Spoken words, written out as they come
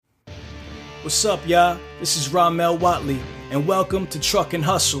What's up, y'all? This is Ramel Watley, and welcome to Truckin'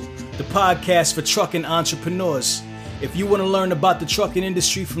 Hustle, the podcast for trucking entrepreneurs. If you want to learn about the trucking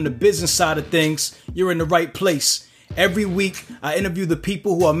industry from the business side of things, you're in the right place. Every week, I interview the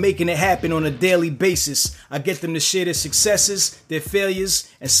people who are making it happen on a daily basis. I get them to share their successes, their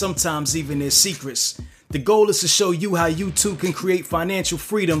failures, and sometimes even their secrets. The goal is to show you how you too can create financial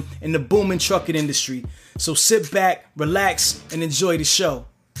freedom in the booming trucking industry. So sit back, relax, and enjoy the show.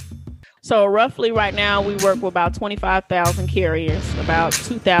 So roughly right now, we work with about 25,000 carriers, about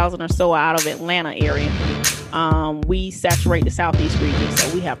 2,000 or so out of Atlanta area. We saturate the Southeast region,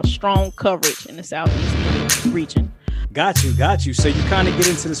 so we have a strong coverage in the Southeast region. Got you. So you kind of get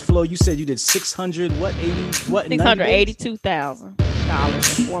into this flow. You said you did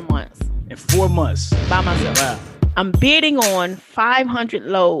 $682,000 in 4 months. In 4 months. By myself. Wow. I'm bidding on 500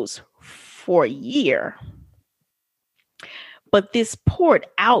 loads for a year. But this port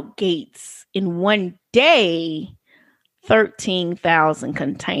outgates in one day 13,000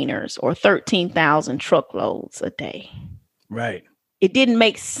 containers or 13,000 truckloads a day. Right. It didn't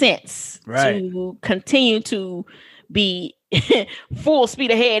make sense to continue to be full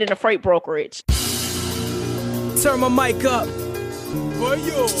speed ahead in the freight brokerage. Turn my mic up.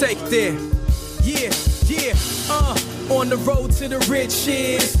 Take there. Yeah. On the road to the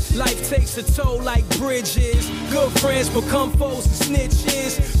riches. Life takes a toll like bridges. Good friends become foes and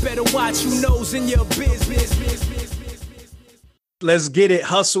snitches. Better watch who knows in your business. Let's get it.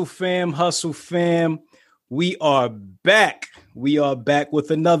 Hustle fam. We are back.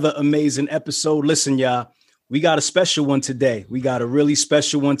 With another amazing episode. Listen, y'all, we got a special one today.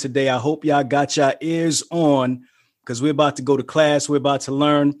 I hope y'all got your ears on because we're about to go to class. We're about to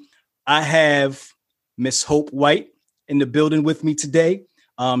learn. I have Miss Hope White in the building with me today.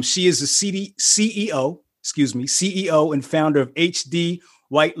 She is the CEO and founder of HD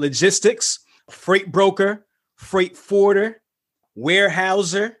White Logistics, freight broker, freight forwarder,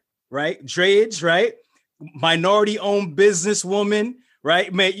 warehouser, right? Drayage, right? Minority-owned businesswoman,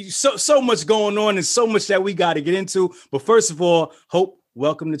 right? Man, so much going on and so much that we got to get into. But first of all, Hope,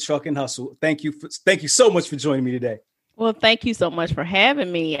 welcome to Truckin' Hustle. Thank you so much for joining me today. Well, thank you so much for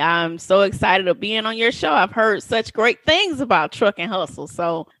having me. I'm so excited to be on your show. I've heard such great things about Truckin' Hustle.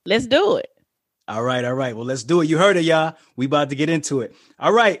 So let's do it. All right. Well, let's do it. You heard it, y'all. We about to get into it.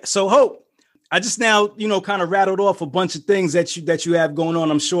 All right. So Hope, I just now, kind of rattled off a bunch of things that you have going on.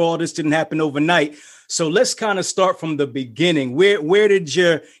 I'm sure all this didn't happen overnight. So let's kind of start from the beginning. Where did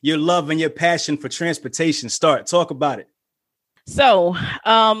your love and your passion for transportation start? Talk about it. So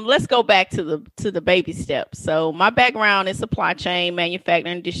let's go back to the baby steps. So my background is supply chain,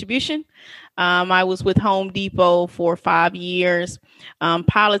 manufacturing, and distribution. I was with Home Depot for 5 years,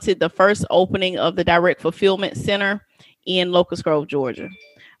 piloted the first opening of the direct fulfillment center in Locust Grove, Georgia.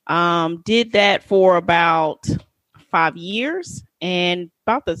 Did that for about 5 years, and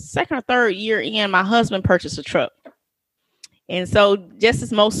about the second or third year in, my husband purchased a truck. And so just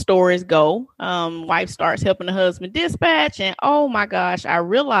as most stories go, wife starts helping the husband dispatch. And oh my gosh, I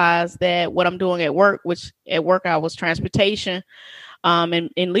realized that what I'm doing at work, which at work I was transportation and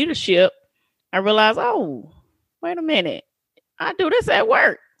in leadership, I realized, oh, wait a minute, I do this at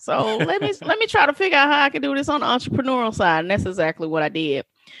work. So let me try to figure out how I can do this on the entrepreneurial side. And that's exactly what I did.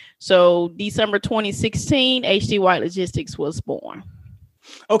 So December 2016, HD White Logistics was born.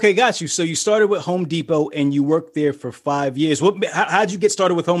 Okay, got you. So you started with Home Depot and you worked there for 5 years. How did you get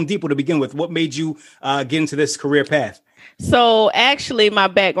started with Home Depot to begin with? What made you get into this career path? So actually, my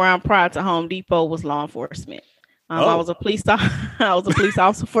background prior to Home Depot was law enforcement. I was a police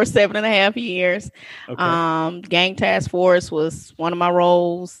officer for 7.5 years. Okay. Gang task force was one of my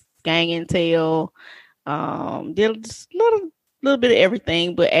roles. Gang intel. Did a little bit of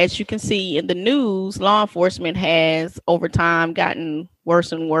everything, but as you can see in the news, law enforcement has over time gotten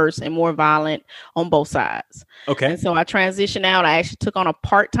worse and worse and more violent on both sides. Okay. And so I transitioned out. I actually took on a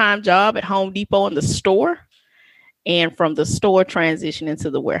part-time job at Home Depot in the store, and from the store transitioned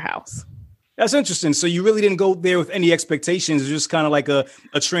into the warehouse. That's interesting. So you really didn't go there with any expectations. It was just kind of like a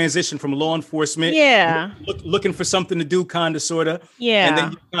transition from law enforcement. Yeah. Looking for something to do, kind of, sort of. Yeah. And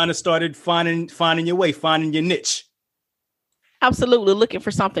then you kind of started finding your way, finding your niche. Absolutely. Looking for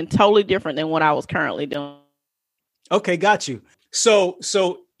something totally different than what I was currently doing. Okay. Got you. So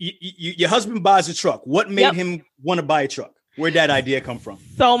your husband buys a truck. What made him want to buy a truck? Where'd that idea come from?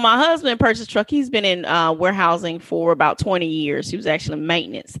 So my husband purchased a truck. He's been in warehousing for about 20 years. He was actually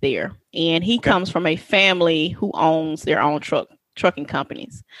maintenance there. And he comes from a family who owns their own trucking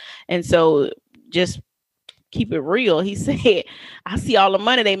companies. And so just keep it real. He said, I see all the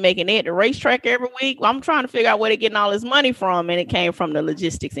money they making at the racetrack every week. Well, I'm trying to figure out where they're getting all this money from. And it came from the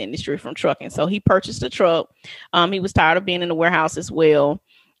logistics industry, from trucking. So he purchased a truck. He was tired of being in the warehouse as well.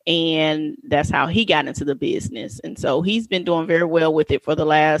 And that's how he got into the business. And so he's been doing very well with it for the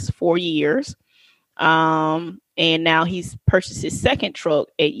last 4 years. And now he's purchased his second truck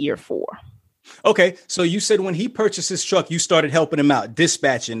at year 4. Okay. So you said when he purchased his truck, you started helping him out,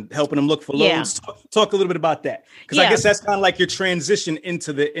 dispatching, helping him look for loads. Talk a little bit about that. Because I guess that's kind of like your transition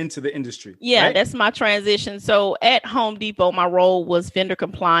into the industry. Yeah, right? That's my transition. So at Home Depot, my role was vendor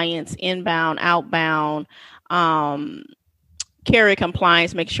compliance, inbound, outbound, carrier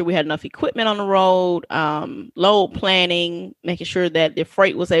compliance, making sure we had enough equipment on the road, load planning, making sure that the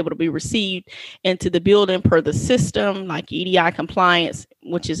freight was able to be received into the building per the system, like EDI compliance,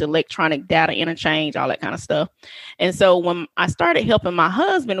 which is electronic data interchange, all that kind of stuff. And so when I started helping my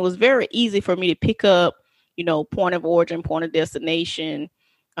husband, it was very easy for me to pick up, point of origin, point of destination,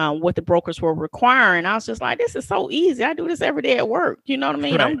 what the brokers were requiring. I was just like, this is so easy. I do this every day at work. You know what I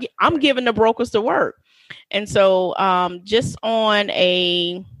mean? Right. I'm giving the brokers the work. And so just on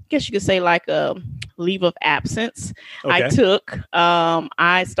I guess you could say like a leave of absence, I took,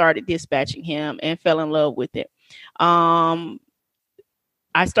 I started dispatching him and fell in love with it. I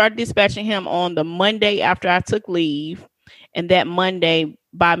started dispatching him on the Monday after I took leave. And that Monday,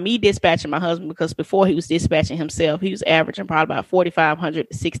 by me dispatching my husband, because before he was dispatching himself, he was averaging probably about $4,500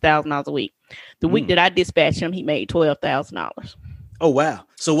 to $6,000 a week. The week that I dispatched him, he made $12,000. Oh, wow.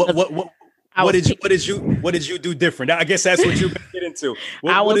 So what did you do different? I guess that's what you're going to get into.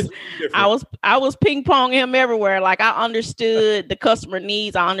 I was ping ponging him everywhere. Like I understood the customer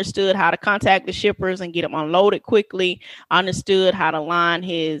needs. I understood how to contact the shippers and get them unloaded quickly. I understood how to line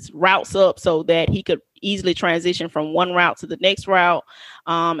his routes up so that he could easily transition from one route to the next route.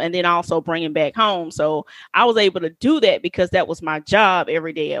 And then also bring him back home. So I was able to do that because that was my job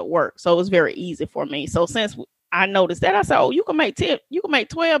every day at work. So it was very easy for me. So since I noticed that, I said, you can make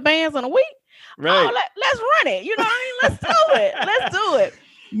 12 bands in a week. Right. Oh, let's run it. You know what I mean? Let's do it.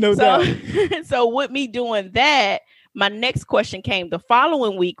 No doubt. So with me doing that, my next question came the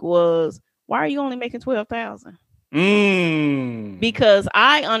following week was, why are you only making $12,000? Because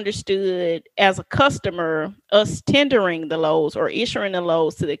I understood as a customer, us tendering the loads or issuing the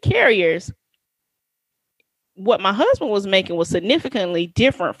loads to the carriers, what my husband was making was significantly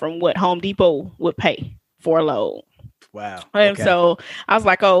different from what Home Depot would pay for a load. Wow. And so I was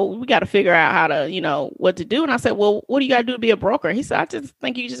like, we got to figure out how to, what to do. And I said, well, what do you got to do to be a broker? He said, I just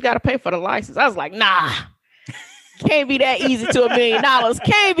think you just got to pay for the license. I was like, nah, can't be that easy to $1 million.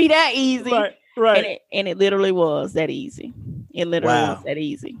 Can't be that easy. Right. And it literally was that easy. It literally was that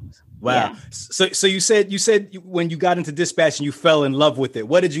easy. Wow. Yeah. So you said when you got into dispatching, you fell in love with it.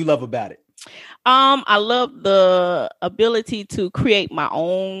 What did you love about it? I love the ability to create my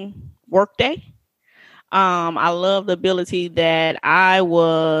own workday. I love the ability that I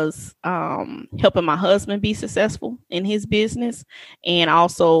was helping my husband be successful in his business and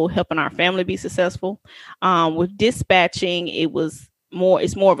also helping our family be successful. With dispatching, it's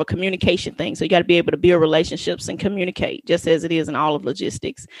more of a communication thing. So you got to be able to build relationships and communicate just as it is in all of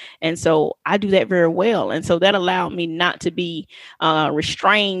logistics. And so I do that very well. And so that allowed me not to be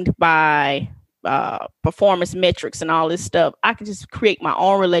restrained by performance metrics and all this stuff. I can just create my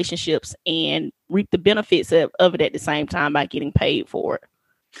own relationships and reap the benefits of it at the same time by getting paid for it.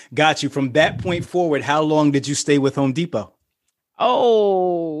 Got you. From that point forward, how long did you stay with Home Depot?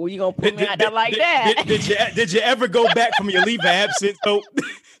 Oh, you gonna put me out there like that? Did you ever go back from your leave of absence? So,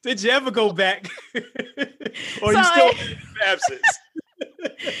 did you ever go back, or you still absence?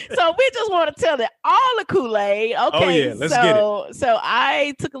 So we just want to tell it all the Kool-Aid. Okay. Oh yeah, let's get it. So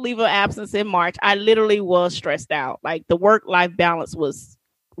I took a leave of absence in March. I literally was stressed out. Like the work-life balance was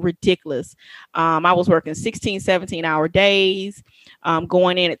ridiculous. I was working 16, 17-hour days,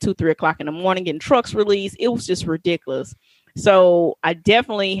 going in at 2-3 o'clock in the morning, getting trucks released. It was just ridiculous. So I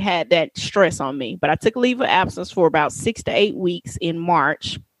definitely had that stress on me, but I took a leave of absence for about 6 to 8 weeks in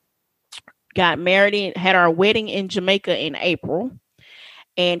March, got married and had our wedding in Jamaica in April,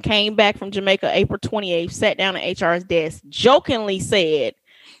 and came back from Jamaica April 28th, sat down at HR's desk, jokingly said,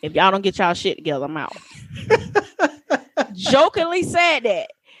 if y'all don't get y'all shit together, I'm out. Jokingly said that.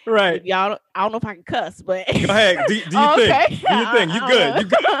 Right. Y'all, I don't know if I can cuss, but go ahead. Do you think? Do you think? You good? You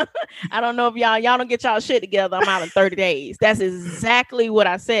good? I don't know if y'all don't get y'all shit together, I'm out in 30 days. That's exactly what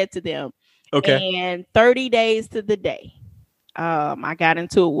I said to them. Okay. And 30 days to the day, I got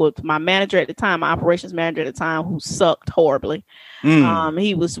into it with my manager at the time, my operations manager at the time, who sucked horribly.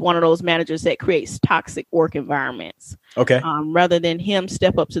 He was one of those managers that creates toxic work environments. Okay. Rather than him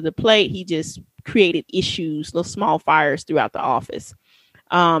step up to the plate, he just created issues, little small fires throughout the office.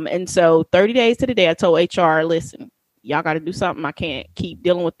 And so 30 days to the day, I told HR, listen, y'all got to do something. I can't keep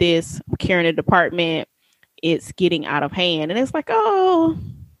dealing with this. I'm carrying the department. It's getting out of hand. And it's like, oh,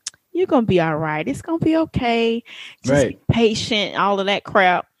 you're going to be all right. It's going to be okay. Just be patient, all of that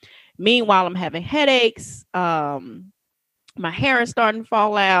crap. Meanwhile, I'm having headaches. My hair is starting to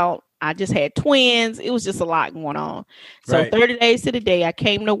fall out. I just had twins. It was just a lot going on. So 30 days to the day, I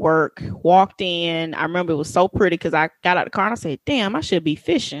came to work, walked in. I remember it was so pretty because I got out of the car and I said, damn, I should be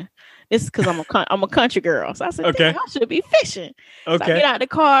fishing. This is because I'm a country girl. So I said, damn, I should be fishing. So I get out of the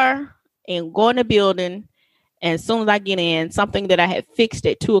car and go in the building. And as soon as I get in, something that I had fixed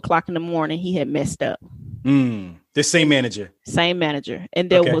at 2:00 in the morning, he had messed up. The same manager. Same manager. And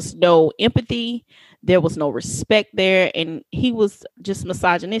there was no empathy. There was no respect there. And he was just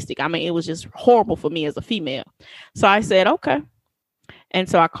misogynistic. I mean, it was just horrible for me as a female. So I said, okay. And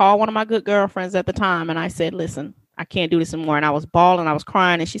so I called one of my good girlfriends at the time. And I said, listen, I can't do this anymore. And I was bawling. I was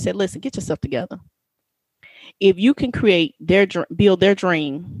crying. And she said, listen, get yourself together. If you can build their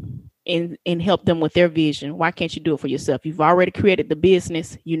dream and help them with their vision, why can't you do it for yourself? You've already created the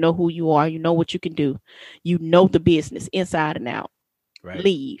business. You know who you are. You know what you can do. You know the business inside and out.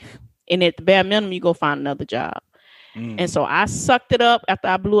 Leave. And at the bare minimum, you go find another job. And so I sucked it up after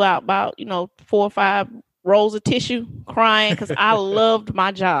I blew out about, 4 or 5 rolls of tissue crying because I loved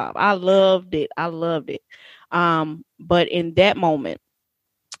my job. I loved it. But in that moment,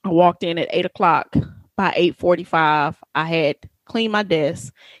 I walked in at 8:00. By 8:45, I had cleaned my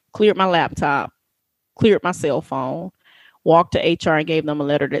desk, cleared my laptop, cleared my cell phone, walked to HR and gave them a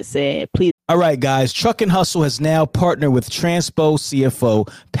letter that said, please. All right, guys, Truck and Hustle has now partnered with Transpo CFO,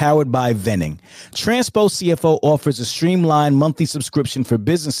 powered by Venning. Transpo CFO offers a streamlined monthly subscription for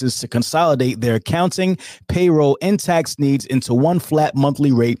businesses to consolidate their accounting, payroll, and tax needs into one flat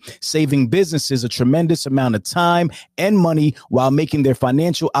monthly rate, saving businesses a tremendous amount of time and money while making their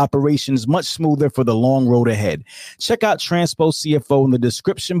financial operations much smoother for the long road ahead. Check out Transpo CFO in the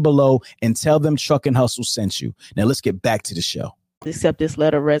description below and tell them Truck and Hustle sent you. Now let's get back to the show. Accept this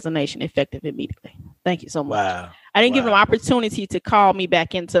letter of resignation effective immediately. Thank you so much. Wow. I didn't give them opportunity to call me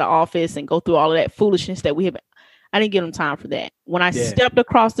back into the office and go through all of that foolishness that we have. I didn't give them time for that. When I stepped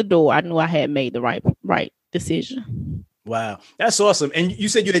across the door, I knew I had made the right decision. Wow. That's awesome. And you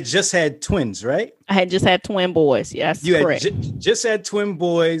said you had just had twins, right? I had just had twin boys. Yes, you correct. Had just had twin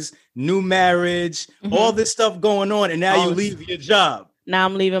boys, new marriage, all this stuff going on. And now you leave your job. Now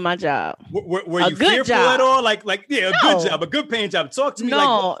I'm leaving my job. Were you fearful at all? Like, a good job, a good paying job. Talk to me.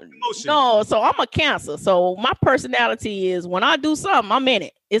 No. So I'm a Cancer. So my personality is when I do something, I'm in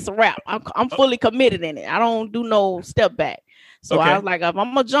it. It's a wrap. I'm fully committed in it. I don't do no step back. So I was like, if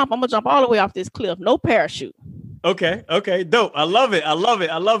I'm gonna jump all the way off this cliff. No parachute. Okay. Dope. I love it.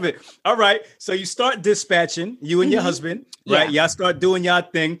 All right. So you start dispatching, you and your husband, right? Y'all start doing y'all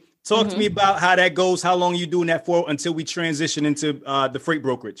thing. Talk to me about how that goes. How long are you doing that for until we transition into the freight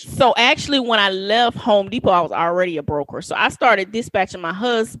brokerage? So actually, when I left Home Depot, I was already a broker. So I started dispatching my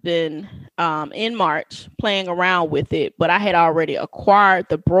husband in March, playing around with it. But I had already acquired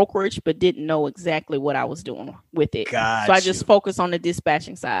the brokerage, but didn't know exactly what I was doing with it. So I just focused on the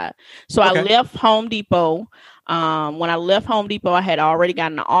dispatching side. So I left Home Depot. When I left Home Depot, I had already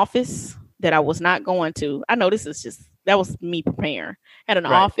gotten an office that I was not going to. I know this is just, that was me preparing. Had an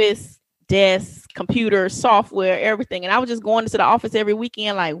office, desk, computer, software, everything. And I was just going into the office every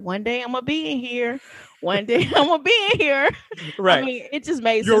weekend, like, one day I'm going to be in here. One day I'm going to be in here. Right. I mean, it just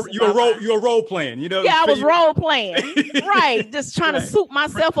made sense. You're role playing, Yeah, I was role playing. Right. Just trying to suit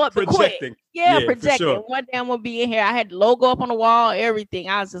myself up to quit. Yeah, projecting. Sure. One day I'm going to be in here. I had the logo up on the wall, everything.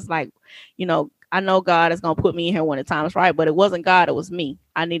 I was just like, I know God is going to put me in here when the time is right, but it wasn't God. It was me.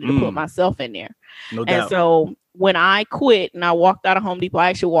 I needed to put myself in there. No doubt. And so when I quit and I walked out of Home Depot, I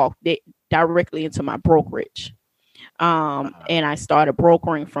actually walked directly into my brokerage. And I started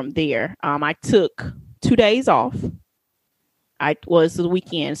brokering from there. I took 2 days off. I was the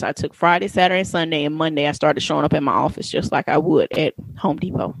weekend. So I took Friday, Saturday, Sunday, and Monday. I started showing up at my office just like I would at Home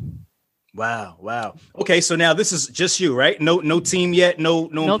Depot. Wow. Okay, so now this is just you, right? No team yet. No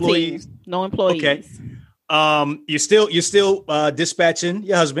employees. Team, no employees. Okay. You're still dispatching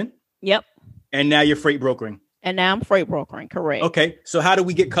your husband. Yep. And now you're freight brokering. And now I'm freight brokering. Correct. Okay. So how do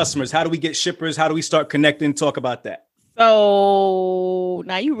we get customers? How do we get shippers? How do we start connecting? Talk about that. So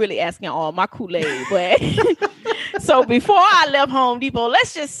now you're really asking all my Kool-Aid, but So before I left Home Depot,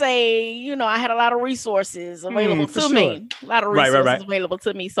 let's just say, I had a lot of resources available to me. A lot of resources available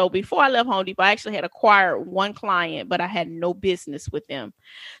to me. So before I left Home Depot, I actually had acquired one client, but I had no business with them.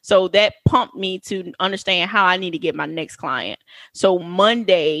 So that pumped me to understand how I need to get my next client. So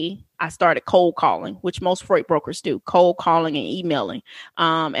Monday, I started cold calling, which most freight brokers do, cold calling and emailing.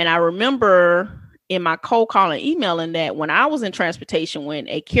 And I remember in my cold calling emailing that when I was in transportation, when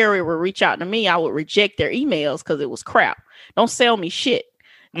a carrier would reach out to me, I would reject their emails because it was crap. Don't sell me shit.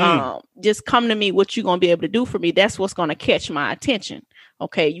 Just come to me, what you're going to be able to do for me. That's what's going to catch my attention.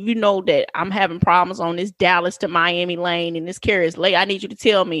 Okay. You know that I'm having problems on this Dallas to Miami lane and this carrier is late. I need you to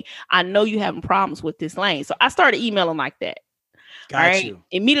tell me, I know you're having problems with this lane. So I started emailing like that. Got you.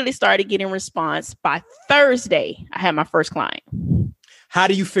 Immediately started getting response. By Thursday, I had my first client. How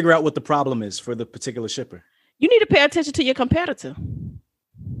do you figure out what the problem is for the particular shipper? You need to pay attention to your competitor.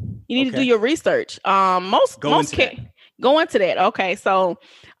 You need to do your research. Go into that. Okay. So,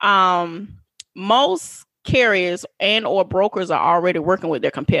 most carriers and or brokers are already working with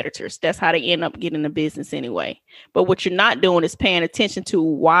their competitors. That's how they end up getting the business anyway. But what you're not doing is paying attention to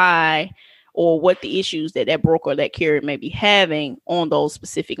why or what the issues that broker or that carrier may be having on those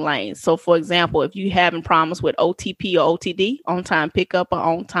specific lanes. So, for example, if you're having problems with OTP or OTD, on-time pickup or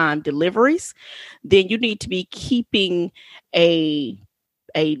on-time deliveries, then you need to be keeping a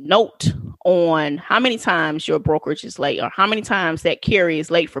note on how many times your brokerage is late or how many times that carrier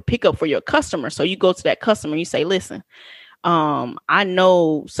is late for pickup for your customer. So you go to that customer and you say, listen, I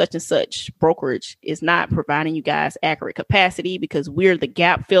know such and such brokerage is not providing you guys accurate capacity because we're the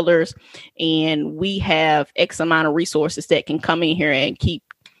gap fillers and we have X amount of resources that can come in here and keep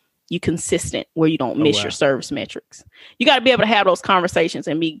you consistent where you don't miss your service metrics. You got to be able to have those conversations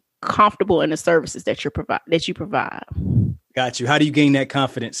and be comfortable in the services that you provide. Got you. How do you gain that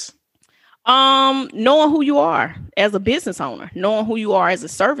confidence? Knowing who you are as a business owner, knowing who you are as a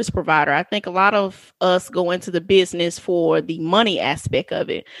service provider. I think a lot of us go into the business for the money aspect of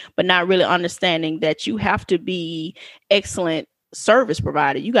it, but not really understanding that you have to be excellent service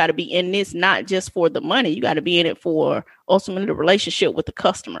provider. You got to be in this not just for the money. You got to be in it for ultimately the relationship with the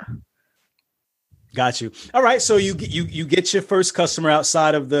customer. Got you. All right. So you get your first customer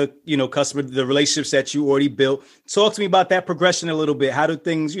outside of the, the relationships that you already built. Talk to me about that progression a little bit. How do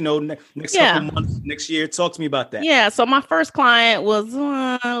things, next couple months, next year? Talk to me about that. Yeah. So my first client was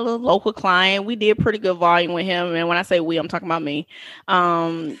a little local client. We did pretty good volume with him. And when I say we, I'm talking about me.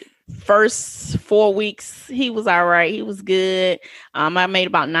 First 4 weeks, he was all right. He was good. I made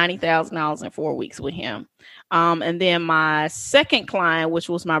about $90,000 in 4 weeks with him. And then my second client, which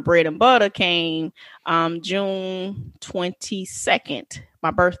was my bread and butter, came June 22nd,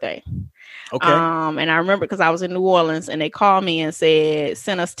 my birthday. Okay. And I remember because I was in New Orleans and they called me and said,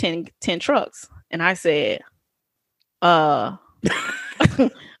 send us 10 trucks. And I said, you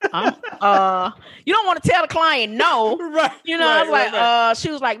don't want to tell the client no. Right. I was like,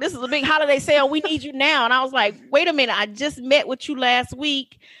 she was like, this is a big holiday sale. We need you now. And I was like, wait a minute. I just met with you last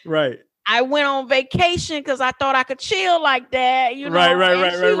week. Right. I went on vacation because I thought I could chill like that,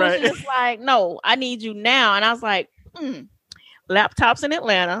 Right. She was just like, no, I need you now. And I was like, laptops in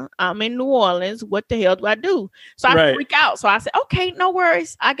Atlanta. I'm in New Orleans. What the hell do I do? So I freak out. So I said, okay, no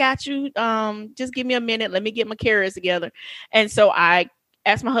worries. I got you. Just give me a minute. Let me get my carriers together. And so I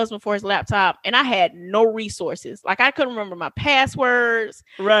asked my husband for his laptop and I had no resources. Like I couldn't remember my passwords.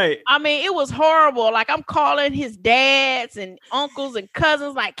 Right. I mean, it was horrible. Like I'm calling his dads and uncles and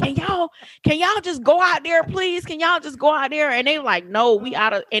cousins. Like, can y'all just go out there, please? Can y'all just go out there? And they were like, no,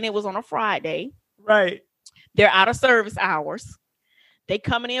 and it was on a Friday. Right. They're out of service hours. They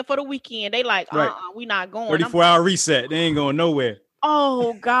coming in for the weekend. They like, we not going. 34-hour reset. They ain't going nowhere.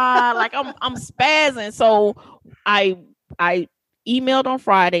 Oh God. Like I'm spazzing. So I emailed on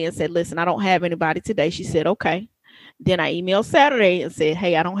Friday and said, listen, I don't have anybody today. She said, okay. Then I emailed Saturday and said,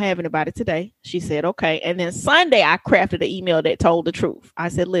 hey, I don't have anybody today. She said, okay. And then Sunday, I crafted an email that told the truth. I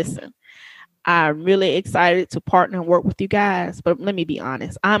said, listen, I'm really excited to partner and work with you guys. But let me be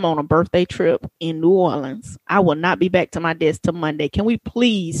honest. I'm on a birthday trip in New Orleans. I will not be back to my desk till Monday. Can we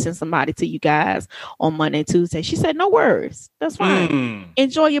please send somebody to you guys on Monday and Tuesday? She said, no worries. That's fine.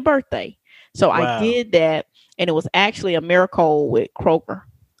 Enjoy your birthday. So I did that. And it was actually a miracle with Kroger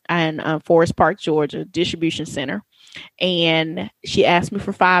and Forest Park, Georgia, distribution center. And she asked me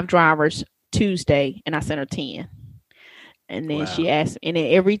for 5 drivers Tuesday, and I sent her 10. And then she asked, and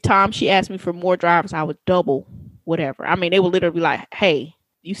then every time she asked me for more drivers, I would double whatever. I mean, they would literally be like, hey,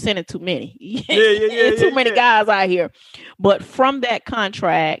 you sending too many. Too many guys out here. But from that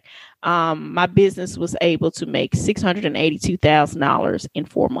contract, my business was able to make $682,000 in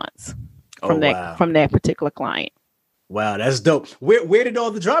 4 months. From that particular client. Wow, that's dope. Where did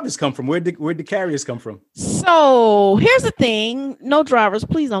all the drivers come from? Where'd the carriers come from? So here's the thing. No drivers,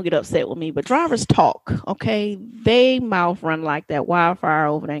 please don't get upset with me, but drivers talk, okay? They mouth run like that wildfire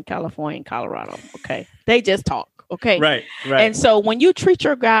over there in California and Colorado, okay? They just talk. Okay. Right. And so when you treat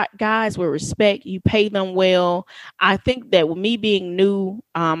your guys with respect, you pay them well. I think that with me being new,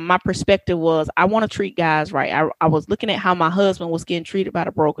 my perspective was I want to treat guys right. I was looking at how my husband was getting treated by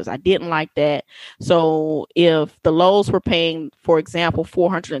the brokers. I didn't like that. So if the Lowe's were paying, for example,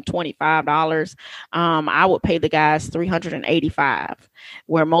 $425, I would pay the guys $385,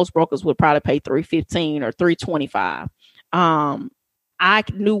 where most brokers would probably pay $315 or $325. I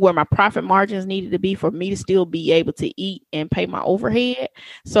knew where my profit margins needed to be for me to still be able to eat and pay my overhead.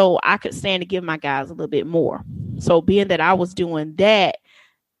 So I could stand to give my guys a little bit more. So being that I was doing that,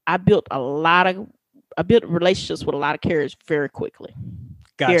 I built relationships with a lot of carriers very quickly.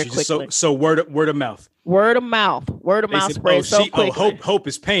 Gotcha. So word of mouth. Word of mouth spread so quickly. Hope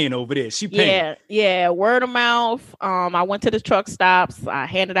is paying over there. She paying. Yeah. Word of mouth. I went to the truck stops. I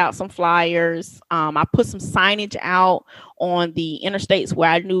handed out some flyers. I put some signage out on the interstates where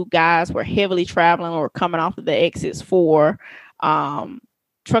I knew guys were heavily traveling or coming off of the exits for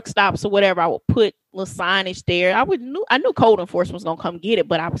truck stops or whatever. I would put little signage there. I knew code enforcement was gonna come get it,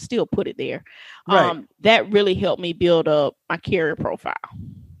 but I would still put it there. Right. That really helped me build up my carrier profile.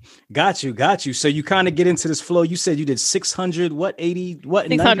 Got you. So you kind of get into this flow. You said you did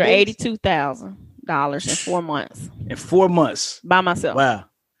 $682,000 in 4 months. In 4 months by myself. Wow.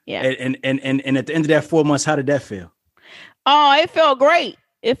 Yeah. And at the end of that 4 months, how did that feel? Oh, it felt great.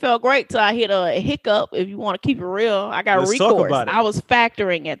 It felt great till I hit a hiccup. If you want to keep it real, I got Let's recourse. talk about it. I was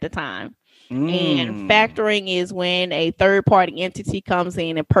factoring at the time. And factoring is when a third party entity comes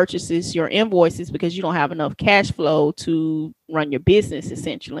in and purchases your invoices because you don't have enough cash flow to run your business,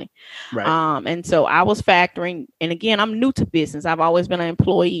 essentially. Right. And so I was factoring. And again, I'm new to business. I've always been an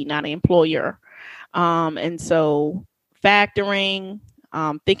employee, not an employer. And so factoring,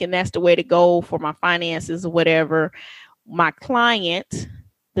 thinking that's the way to go for my finances or whatever. My client,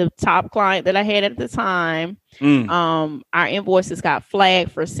 the top client that I had at the time, our invoices got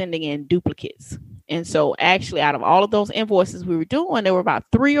flagged for sending in duplicates. And so actually out of all of those invoices we were doing, there were about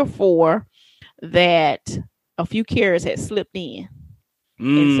 3 or 4 that a few carriers had slipped in.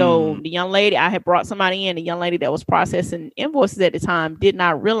 And so the young lady, I had brought somebody in, the young lady that was processing invoices at the time did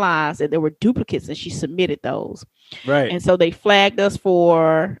not realize that there were duplicates and she submitted those. Right. And so they flagged us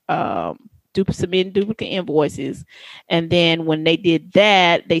for submitting duplicate invoices. And then when they did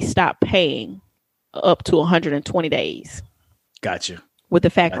that, they stopped paying up to 120 days. Gotcha. With the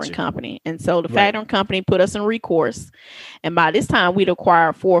factoring company. And so the factoring company put us in recourse. And by this time, we'd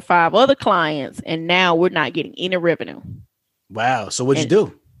acquired 4 or 5 other clients. And now we're not getting any revenue. Wow. So what'd you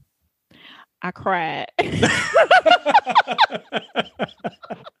do? I cried.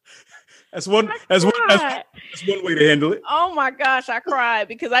 That's one way to handle it. Oh my gosh, I cried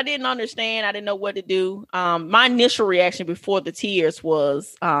because I didn't understand. I didn't know what to do. My initial reaction before the tears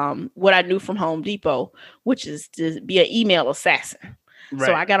was what I knew from Home Depot, which is to be an email assassin. Right.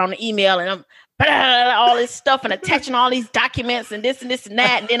 So I got on the email and I'm all this stuff and attaching all these documents and this and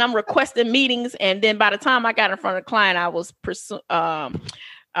that. And then I'm requesting meetings. And then by the time I got in front of the client, I was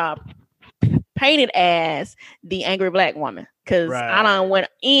painted as the angry black woman. Because I done went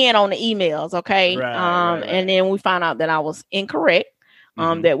in on the emails, okay? Right. And then we found out that I was incorrect,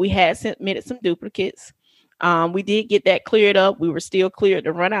 that we had submitted some duplicates. We did get that cleared up. We were still cleared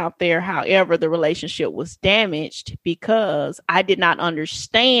to run out there. However, the relationship was damaged because I did not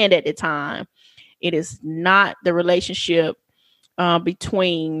understand at the time. It is not the relationship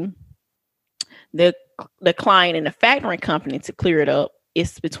between the client and the factoring company to clear it up.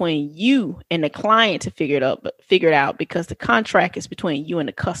 It's between you and the client to figure it out because the contract is between you and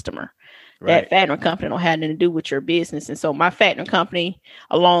the customer. Right. That factoring company don't have anything to do with your business. And so my factoring company,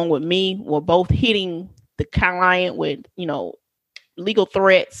 along with me, were both hitting the client with, legal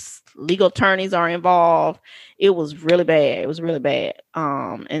threats. Legal attorneys are involved. It was really bad.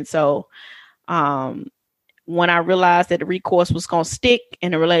 And so when I realized that the recourse was going to stick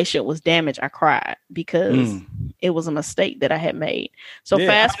and the relationship was damaged, I cried because it was a mistake that I had made. So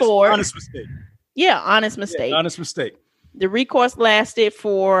fast forward. Honest mistake. Yeah, honest mistake. Yeah, honest mistake. The recourse lasted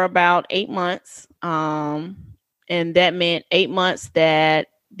for about 8 months. And that meant 8 months that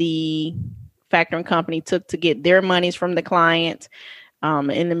the factoring company took to get their monies from the client.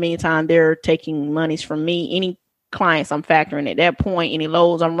 In the meantime, they're taking monies from me. Any clients I'm factoring at that point, any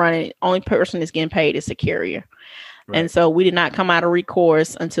loads I'm running, only person that's getting paid is the carrier. Right. And so we did not come out of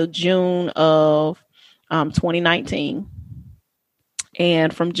recourse until June of 2019.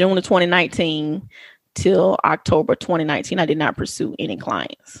 And from June of 2019 till October 2019. I did not pursue any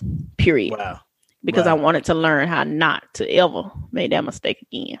clients, period. Wow. Because wow. I wanted to learn how not to ever make that mistake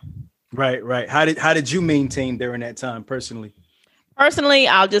again. Right. How did you maintain during that time personally? Personally,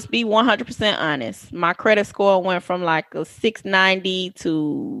 I'll just be 100% honest. My credit score went from like a 690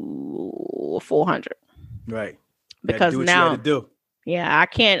 to 400. Right. Because do now, you had to do. Yeah, I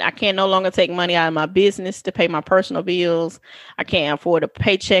can't no longer take money out of my business to pay my personal bills. I can't afford a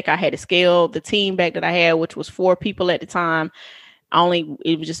paycheck. I had to scale the team back that I had, which was 4 people at the time.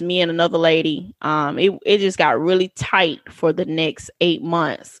 It was just me and another lady. It just got really tight for the next 8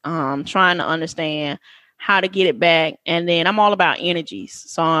 months. Trying to understand how to get it back. And then I'm all about energies.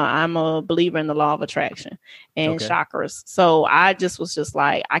 So I'm a believer in the law of attraction and chakras. So I was just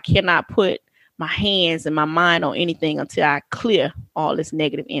like, I cannot put my hands and my mind on anything until I clear all this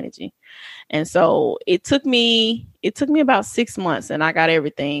negative energy. And so it took me about 6 months, and I got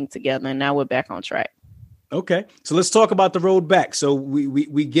everything together, and now we're back on track. Okay. So let's talk about the road back. So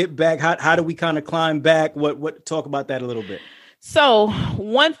we get back. How do we kind of climb back? What talk about that a little bit? So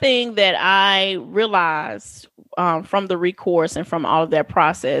one thing that I realized from the recourse and from all of that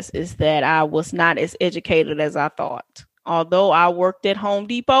process is that I was not as educated as I thought. Although I worked at Home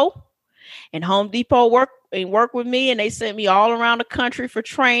Depot, and Home Depot worked with me, and they sent me all around the country for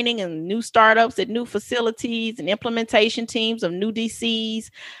training and new startups at new facilities and implementation teams of new DCs.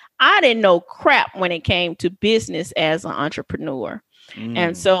 I didn't know crap when it came to business as an entrepreneur.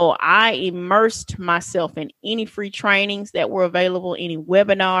 And so I immersed myself in any free trainings that were available, any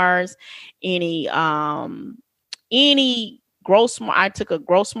webinars, any Growth Smart. I took a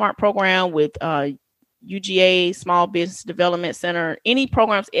Growth Smart program with UGA, Small Business Development Center, any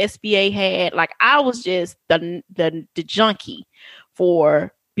programs SBA had. Like, I was just the junkie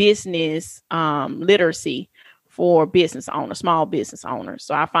for business literacy for business owners, small business owners.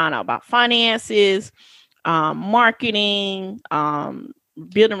 So I found out about finances, marketing,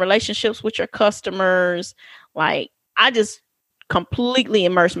 building relationships with your customers. Like, I just completely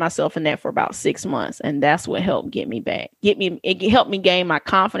immersed myself in that for about 6 months. And that's what helped get me back. It helped me gain my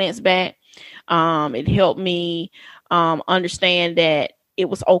confidence back. It helped me understand that it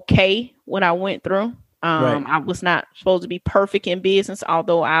was okay what I went through. Right. I was not supposed to be perfect in business,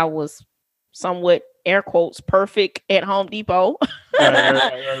 although I was somewhat, air quotes, perfect at Home Depot.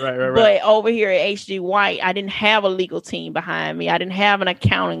 Right. But over here at HG White, I didn't have a legal team behind me. I didn't have an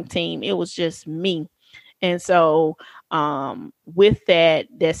accounting team. It was just me. And so with that,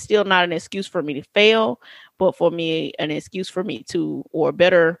 that's still not an excuse for me to fail, but for me, an excuse for me to, or a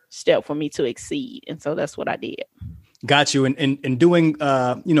better step for me to exceed. And so that's what I did. Got you. And doing,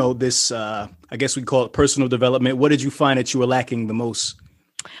 this, I guess we call it personal development. What did you find that you were lacking the most?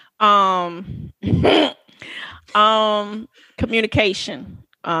 Communication.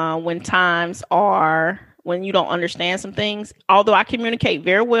 When you don't understand some things, although I communicate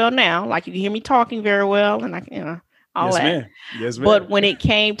very well now, like you can hear me talking very well, and I can, all yes, that. Ma'am. Yes, ma'am. But when it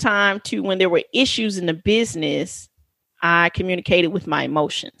came time to, when there were issues in the business, I communicated with my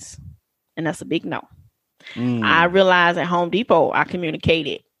emotions, and that's a big no. I realized at Home Depot, I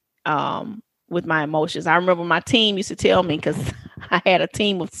communicated with my emotions. I remember my team used to tell me, because I had a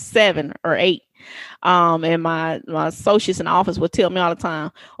team of 7 or 8. And my associates in the office would tell me all the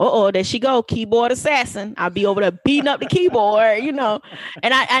time, there she go, keyboard assassin. I'll be over there beating up the keyboard, and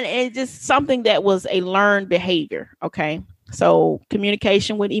it's just something that was a learned behavior. Okay. So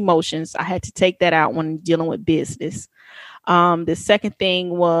communication with emotions, I had to take that out when dealing with business. The second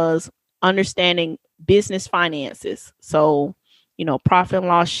thing was understanding business finances. So, profit and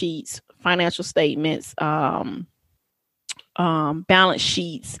loss sheets, financial statements, balance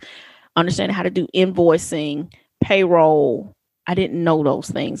sheets, understanding how to do invoicing, payroll. I didn't know those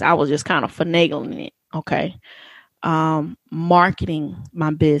things. I was just kind of finagling it. Okay. Marketing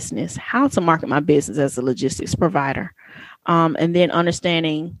my business, how to market my business as a logistics provider. And then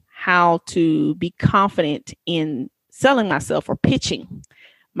understanding how to be confident in selling myself or pitching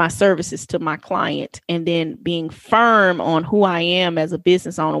my services to my client, and then being firm on who I am as a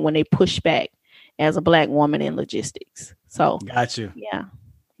business owner when they push back as a Black woman in logistics. So got you. Yeah.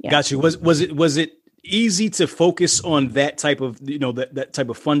 Got you. Was it easy to focus on that type of, that type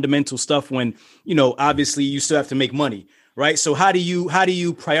of fundamental stuff when, obviously you still have to make money, right? So how do you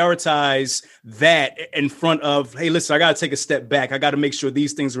prioritize that in front of, hey, listen, I got to take a step back. I got to make sure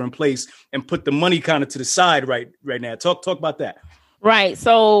these things are in place and put the money kind of to the side right now. Talk about that. Right.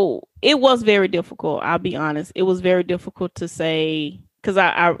 So it was very difficult. I'll be honest. It was very difficult to say, because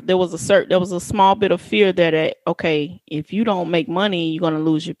there was a small bit of fear that, if you don't make money, you're going to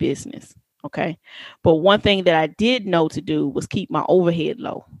lose your business. Okay. But one thing that I did know to do was keep my overhead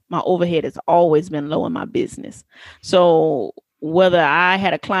low. my overhead has always been low in my business. So whether I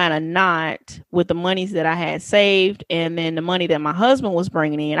had a client or not, with the monies that I had saved and then the money that my husband was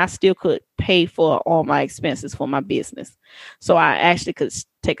bringing in, I still could pay for all my expenses for my business. So I actually could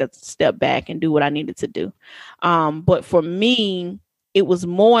take a step back and do what I needed to do. But for me, it was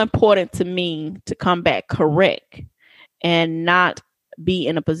more important to me to come back correct and not be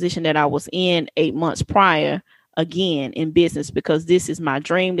in a position that I was in 8 months prior again in business, because this is my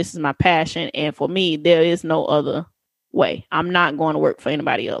dream. This is my passion. And for me, there is no other way. I'm not going to work for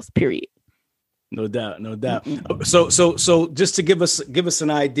anybody else, period. No doubt. So just to give us an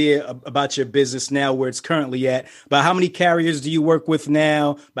idea about your business now, where it's currently at, about how many carriers do you work with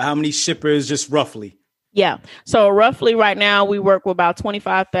now, about how many shippers, just roughly? Yeah. So roughly right now we work with about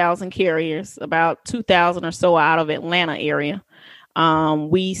 25,000 carriers, about 2,000 or so out of Atlanta area.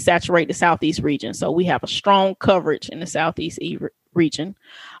 We saturate the Southeast region. So we have a strong coverage in the Southeast region.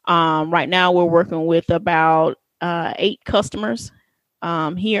 Right now we're working with about 8 customers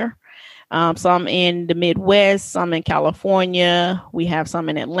here. Some in the Midwest, some in California. We have some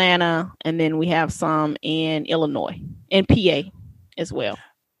in Atlanta, and then we have some in Illinois and PA as well.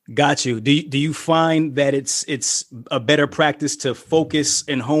 Got you. Do you find that it's a better practice to focus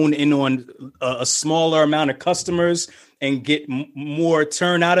and hone in on a smaller amount of customers and get more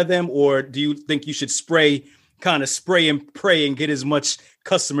turn out of them? Or do you think you should spray and pray and get as much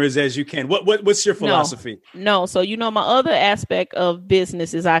customers as you can? What's your philosophy? No. So, my other aspect of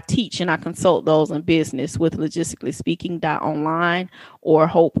business is I teach and I consult those in business with Logistically Speaking .online or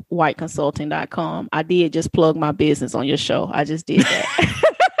HopeWhiteConsulting.com. I did just plug my business on your show. I just did that.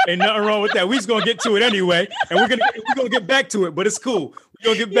 Ain't nothing wrong with that. We're just gonna get to it anyway, and we're gonna get back to it. But it's cool.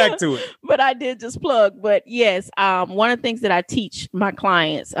 We're gonna get back to it. But I did just plug. But yes, one of the things that I teach my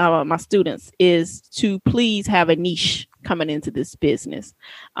clients, my students, is to please have a niche coming into this business.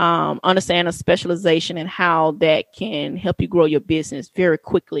 Understand a specialization and how that can help you grow your business very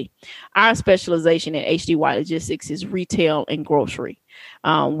quickly. Our specialization at HD White Logistics is retail and grocery.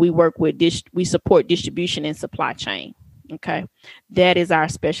 We support distribution and supply chain. Okay. That is our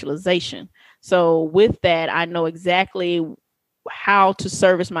specialization. So with that, I know exactly how to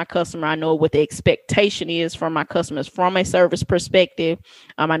service my customer. I know what the expectation is from my customers from a service perspective.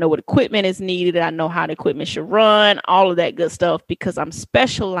 I know what equipment is needed. I know how the equipment should run, all of that good stuff, because I'm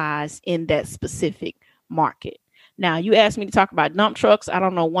specialized in that specific market. Now, you asked me to talk about dump trucks. I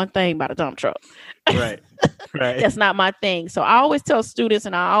don't know one thing about a dump truck. Right. That's not my thing. So I always tell students,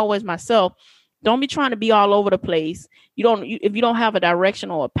 and I always myself, don't be trying to be all over the place. If you don't have a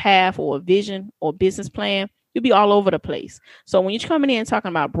direction or a path or a vision or business plan, you'll be all over the place. So when you're coming in and talking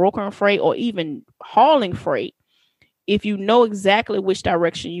about brokering freight or even hauling freight, if you know exactly which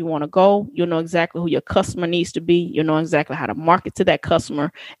direction you want to go, you'll know exactly who your customer needs to be. You'll know exactly how to market to that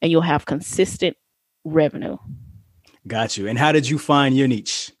customer, and you'll have consistent revenue. Got you. And how did you find your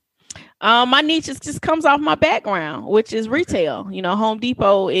niche? My niche just comes off my background, which is retail. Home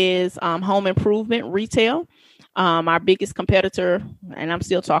Depot is home improvement retail. Our biggest competitor, and I'm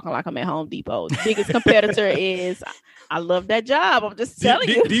still talking like I'm at Home Depot. The biggest competitor is, I love that job. I'm just telling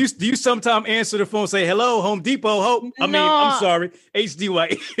you. Do you sometimes answer the phone and say, hello, Home Depot? I'm sorry, HD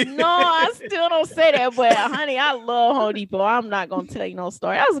White. No, I still don't say that. But honey, I love Home Depot. I'm not going to tell you no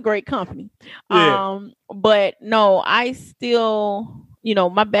story. That was a great company. Yeah. But no, I still...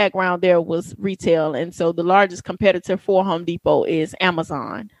 my background there was retail. And so the largest competitor for Home Depot is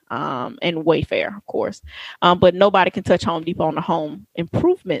Amazon and Wayfair, of course. But nobody can touch Home Depot on the home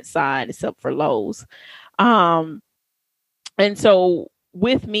improvement side except for Lowe's. And so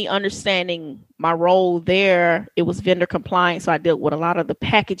with me understanding my role there, it was vendor compliance. So I dealt with a lot of the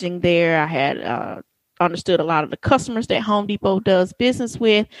packaging there. I had understood a lot of the customers that Home Depot does business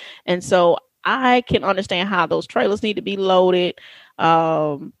with. And so I can understand how those trailers need to be loaded,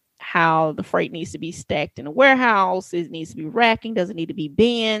 how the freight needs to be stacked in a warehouse. It needs to be racking. Does it need to be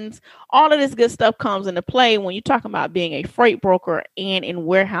bins? All of this good stuff comes into play when you're talking about being a freight broker and in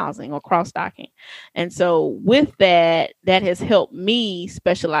warehousing or cross-docking. And so with that has helped me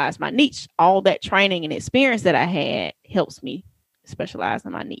specialize my niche. All that training and experience that I had helps me specialize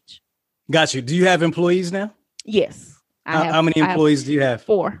in my niche. Got you. Do you have employees now? Yes. How many employees do you have?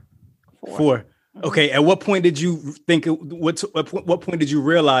 Four. Okay. At what point did you think? What point did you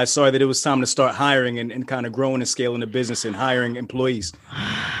realize? That it was time to start hiring and kind of growing and scaling the business and hiring employees.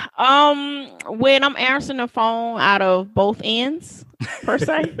 When I'm answering the phone out of both ends, per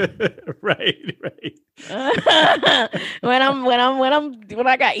se. Right. when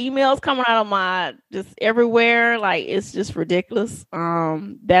I got emails coming out of my just everywhere, like it's just ridiculous.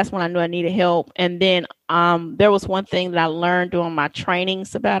 That's when I knew I needed help. And then there was one thing that I learned during my training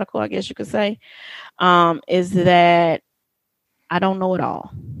sabbatical, I guess you could say, is that I don't know it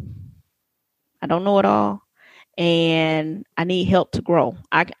all. And I need help to grow.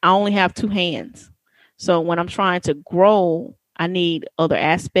 I only have 2 hands. So when I'm trying to grow, I need other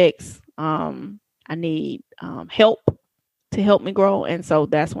aspects. I need help to help me grow. And so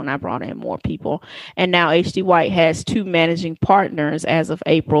that's when I brought in more people. And now HD White has 2 managing partners as of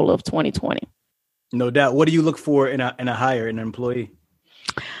April of 2020. No doubt. What do you look for in a hire, in an employee?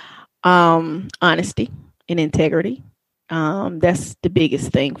 Honesty and integrity. That's the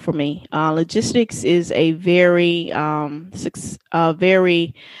biggest thing for me. Logistics is a very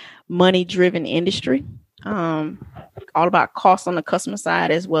money-driven industry. All about cost on the customer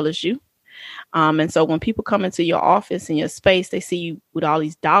side as well as you. And so when people come into your office and your space, they see you with all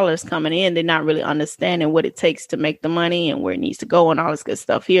these dollars coming in. They're not really understanding what it takes to make the money and where it needs to go and all this good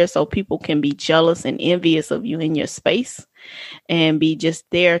stuff here. So people can be jealous and envious of you in your space and be just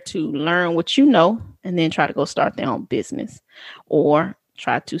there to learn what you know and then try to go start their own business or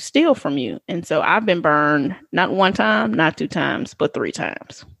try to steal from you. And so I've been burned not 1 time, not 2 times, but 3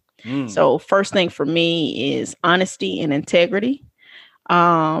 times. So first thing for me is honesty and integrity.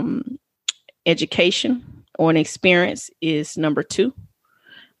 Education or an experience is number 2.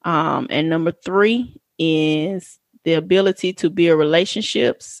 And number 3 is the ability to build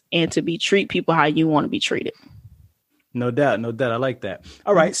relationships and to treat people how you want to be treated. No doubt. I like that.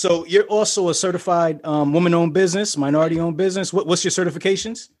 All right. So you're also a certified woman-owned business, minority-owned business. What's your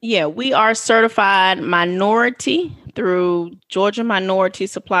certifications? Yeah, we are certified minority through Georgia Minority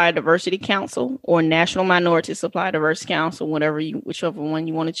Supplier Diversity Council or National Minority Supplier Diversity Council, whichever one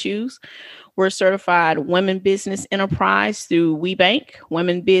you want to choose. We're certified Women Business Enterprise through WeBank,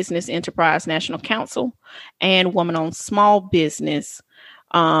 Women Business Enterprise National Council, and Woman-Owned Small Business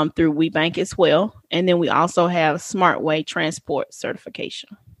through WeBank as well. And then we also have SmartWay Transport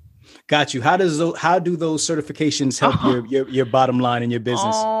certification. Got you. How do those certifications help your bottom line in your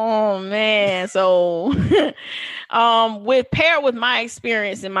business? Oh man. So paired with my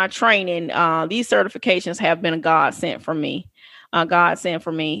experience and my training, these certifications have been a godsend for me.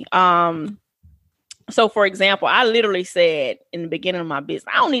 So for example, I literally said in the beginning of my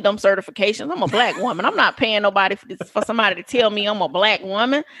business, I don't need them certifications. I'm a Black woman. I'm not paying nobody for somebody to tell me I'm a Black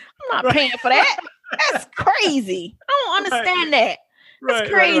woman. I'm not paying for that. That's crazy. I don't understand that. That's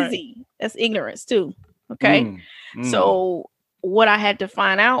crazy. Right. That's ignorance too. Okay. So what I had to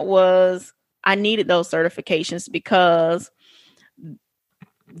find out was I needed those certifications because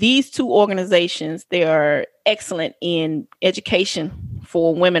these 2 organizations, they are excellent in education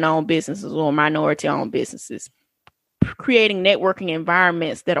for women-owned businesses or minority-owned businesses, creating networking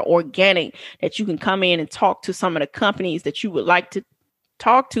environments that are organic, that you can come in and talk to some of the companies that you would like to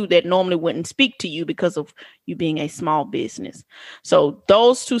talk to that normally wouldn't speak to you because of you being a small business. So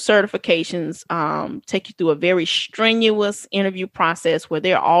those 2 certifications take you through a very strenuous interview process where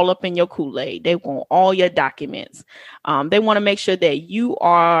they're all up in your Kool-Aid. They want all your documents. They want to make sure that you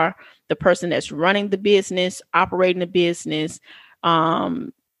are the person that's running the business, operating the business,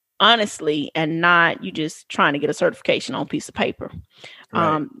 honestly, and not you just trying to get a certification on a piece of paper.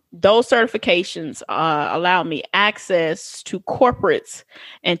 Right. Those certifications allow me access to corporates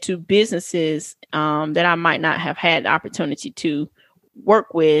and to businesses that I might not have had the opportunity to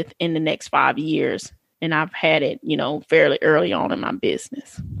work with in the next 5 years. And I've had it, fairly early on in my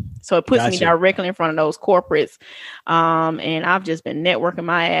business. So it puts me directly in front of those corporates. And I've just been networking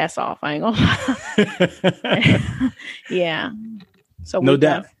my ass off. I ain't gonna lie. Yeah. So we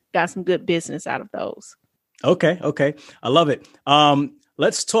got some good business out of those. Okay. I love it.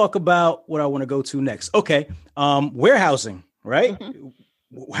 Let's talk about what I want to go to next. Okay. Warehousing, right? Mm-hmm.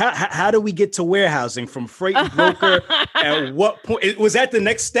 How do we get to warehousing from freight broker? At what point was that the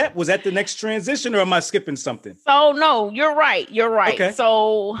next step? Was that the next transition, or am I skipping something? So no, you're right. Okay.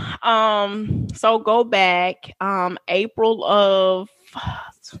 So go back, April of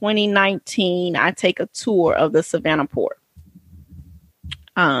 2019, I take a tour of the Savannah port.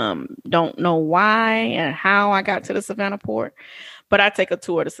 Don't know why and how I got to the Savannah port, but I take a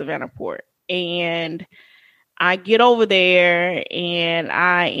tour of the Savannah port and I get over there and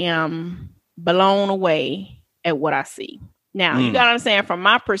I am blown away at what I see. Now, you got to understand, from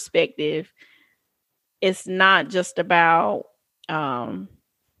my perspective, it's not just about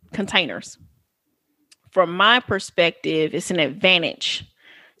containers. From my perspective, it's an advantage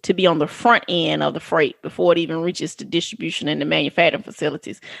to be on the front end of the freight before it even reaches the distribution and the manufacturing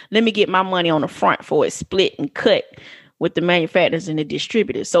facilities. Let me get my money on the front for it split and cut with the manufacturers and the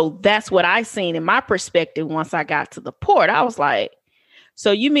distributors. So that's what I seen in my perspective once I got to the port. I was like,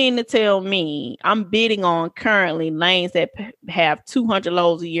 so you mean to tell me I'm bidding on currently lanes that have 200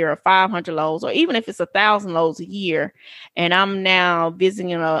 loads a year or 500 loads, or even if it's 1,000 loads a year, and I'm now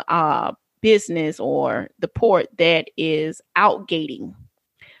visiting a business or the port that is outgating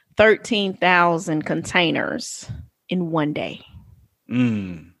 13,000 containers in one day.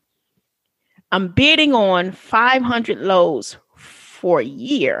 I'm bidding on 500 loads for a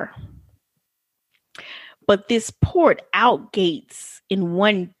year. But this port outgates in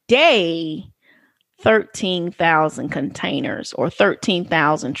one day 13,000 containers or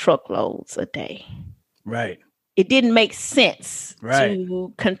 13,000 truckloads a day. Right. It didn't make sense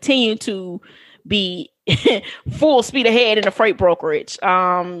to continue to be full speed ahead in a freight brokerage.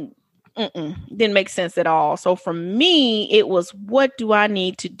 Didn't make sense at all. So for me, it was, what do I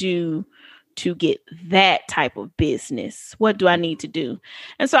need to do to get that type of business? What do I need to do?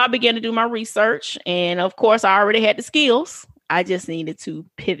 And so I began to do my research. And of course, I already had the skills. I just needed to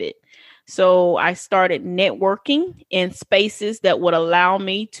pivot. So I started networking in spaces that would allow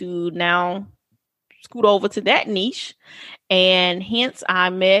me to now scoot over to that niche. And hence I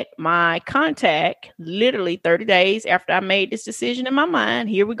met my contact literally 30 days after I made this decision in my mind.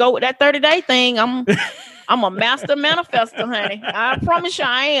 Here we go with that 30-day thing. I'm a master manifestor, honey. I promise you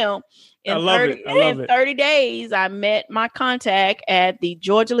I am. I love it. In 30 days, I met my contact at the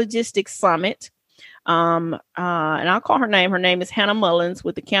Georgia Logistics Summit. And I'll call her name. Her name is Hannah Mullins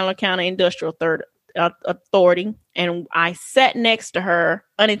with the Candler County Industrial Authority. And I sat next to her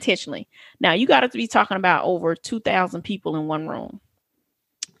unintentionally. Now, you got to be talking about over 2,000 people in one room.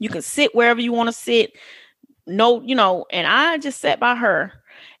 You can sit wherever you want to sit. No, and I just sat by her.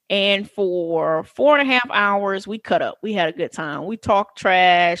 And for 4.5 hours, we cut up. We had a good time. We talked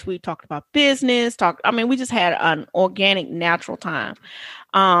trash. We talked about business. We just had an organic, natural time.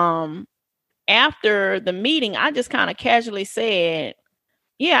 After the meeting, I just kind of casually said,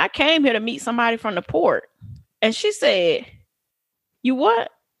 yeah, I came here to meet somebody from the port. And she said, you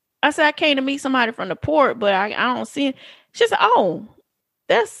what? I said, I came to meet somebody from the port, but I don't see it. She said, oh,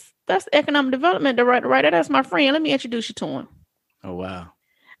 that's economic development director, right? That's my friend. Let me introduce you to him. Oh, wow.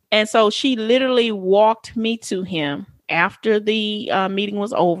 And so she literally walked me to him after the meeting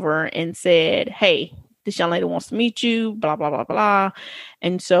was over and said, hey, this young lady wants to meet you, blah, blah, blah, blah.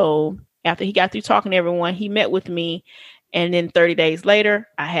 And so after he got through talking to everyone, he met with me. And then 30 days later,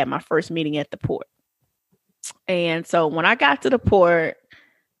 I had my first meeting at the port. And so when I got to the port,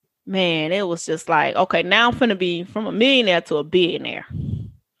 man, it was just like, okay, now I'm finna be from a millionaire to a billionaire.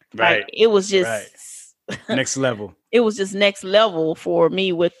 Right. Like, it was just next level. It was just next level for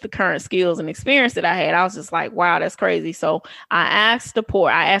me with the current skills and experience that I had. I was just like, wow, that's crazy. So I asked the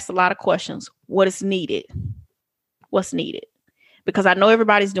port, I asked a lot of questions. What is needed? What's needed? Because I know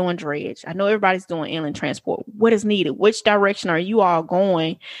everybody's doing dredge. I know everybody's doing inland transport. What is needed? Which direction are you all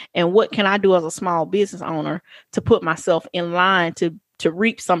going? And what can I do as a small business owner to put myself in line to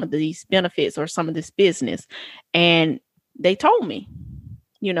reap some of these benefits or some of this business? And they told me,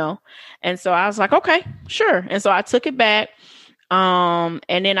 and so I was like, okay, sure. And so I took it back. And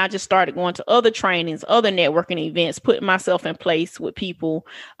then I just started going to other trainings, other networking events, putting myself in place with people,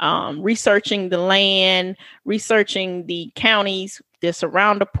 researching the land, researching the counties that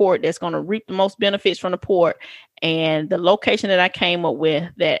surround the port that's going to reap the most benefits from the port. And the location that I came up with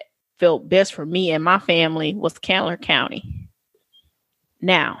that felt best for me and my family was Candler County.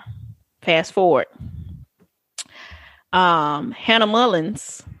 Now, fast forward. Hannah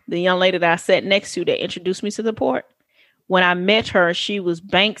Mullins, the young lady that I sat next to that introduced me to the port. When I met her, she was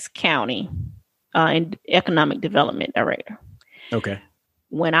Banks County and Economic Development Director. Okay.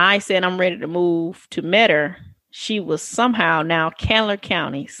 When I said I'm ready to move to Metter, she was somehow now Candler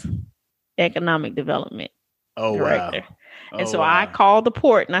County's Economic Development Director. Wow. And so I called the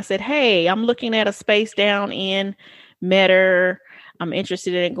port and I said, hey, I'm looking at a space down in Metter. I'm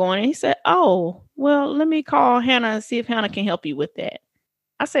interested in going. And he said, oh, well, let me call Hannah and see if Hannah can help you with that.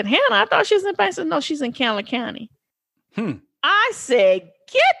 I said, Hannah, I thought she was in Banks. No, she's in Candler County. I said,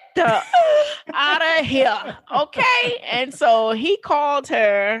 get the out of here. Okay. And so he called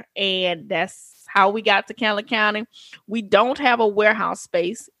her, and that's how we got to Candler County. We don't have a warehouse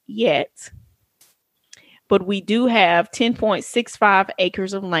space yet, but we do have 10.65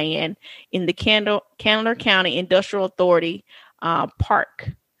 acres of land in the Candler County Industrial Authority park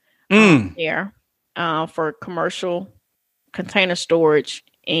there for commercial container storage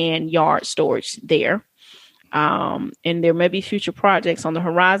and yard storage there. And there may be future projects on the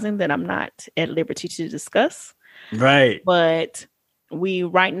horizon that I'm not at liberty to discuss. Right. But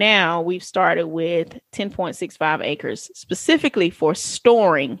right now we've started with 10.65 acres specifically for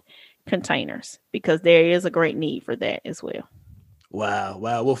storing containers, because there is a great need for that as well. Wow.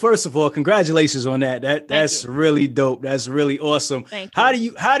 Well, first of all, congratulations on that. That's really dope. That's really awesome. Thank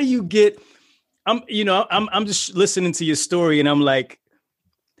you. How do you get, I'm just listening to your story and I'm like,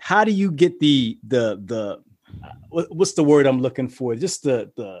 how do you get the what's the word I'm looking for? Just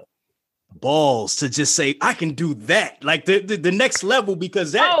the balls to just say, I can do that. Like the next level,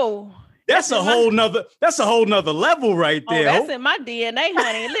 because that's a whole nother level right there. That's in my DNA,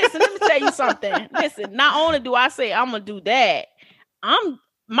 honey. Listen, let me tell you something. Listen, not only do I say I'm going to do that,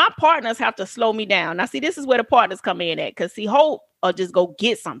 my partners have to slow me down. Now, see, this is where the partners come in at, because see, Hope or just go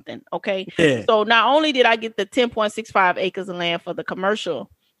get something. Okay. Yeah. So not only did I get the 10.65 acres of land for the commercial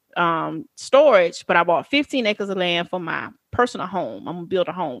storage, but I bought 15 acres of land for my personal home. I'm going to build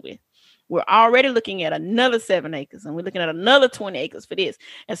a home with. We're already looking at another 7 acres, and we're looking at another 20 acres for this.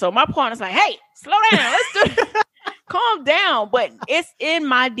 And so my partner's like, hey, slow down. Let's do it. Calm down. But it's in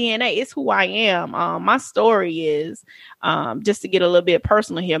my DNA. It's who I am. My story is, just to get a little bit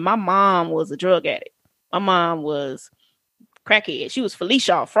personal here, my mom was a drug addict. My mom was crackhead. She was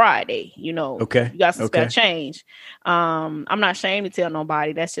Felicia Friday, Okay. You got some spare change. I'm not ashamed to tell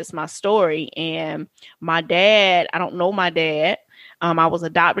nobody. That's just my story. And my dad, I don't know my dad. I was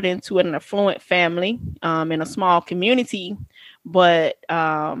adopted into an affluent family in a small community, but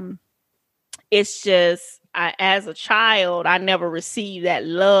it's just, as a child, I never received that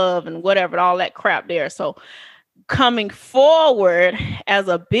love and whatever, all that crap there. So coming forward as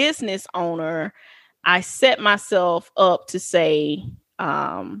a business owner, I set myself up to say,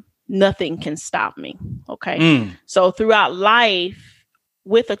 nothing can stop me. Okay. So throughout life,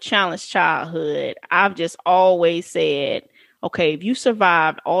 with a challenged childhood, I've just always said, okay, if you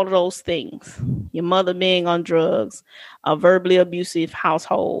survived all of those things, your mother being on drugs, a verbally abusive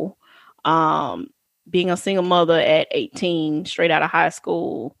household, being a single mother at 18, straight out of high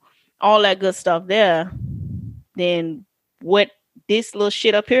school, all that good stuff there, then what this little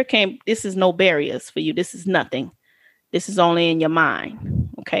shit up here this is no barriers for you. This is nothing. This is only in your mind.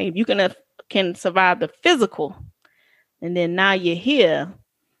 Okay. If you can survive the physical, and then now you're here,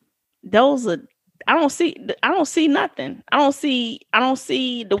 I don't see nothing. I don't see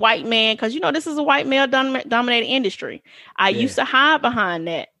the white man, because this is a white male dominated industry. I used to hide behind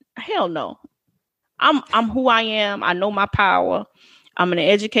that. Hell no. I'm who I am. I know my power. I'm an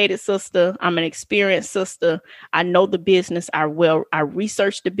educated sister. I'm an experienced sister. I know the business. I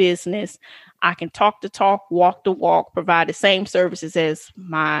research the business. I can talk the talk, walk the walk, provide the same services as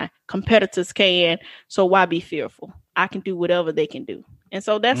my competitors can. So why be fearful? I can do whatever they can do. And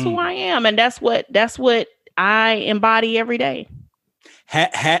so that's who I am. And that's what I embody every day.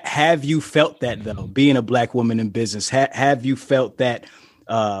 Have you felt that, though, being a Black woman in business? Have you felt that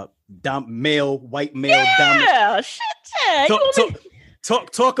white male dominant? Yeah, shit.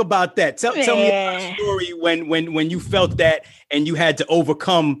 Talk about that. Tell me a story when you felt that and you had to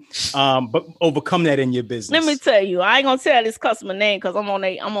overcome that in your business. Let me tell you, I ain't gonna tell this customer name because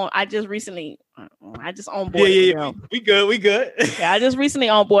I just onboarded. Yeah. We good. Yeah, I just recently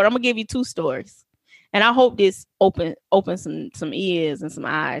onboarded. I'm gonna give you 2 stories, and I hope this open some ears and some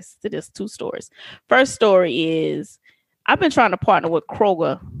eyes to this 2 stories. First story is, I've been trying to partner with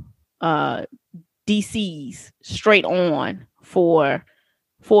Kroger DCs straight on for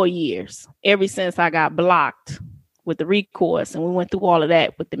 4 years, ever since I got blocked with the recourse, and we went through all of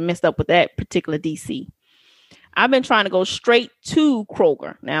that with the messed up with that particular DC. I've been trying to go straight to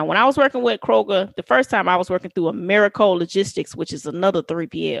Kroger. Now, when I was working with Kroger, the first time I was working through Americo Logistics, which is another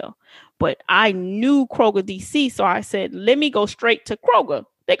 3PL, but I knew Kroger DC. So I said, let me go straight to Kroger.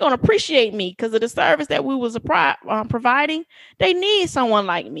 They're going to appreciate me because of the service that we was providing. They need someone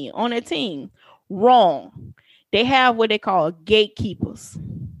like me on their team. Wrong. They have what they call gatekeepers.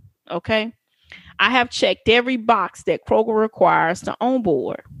 Okay. I have checked every box that Kroger requires to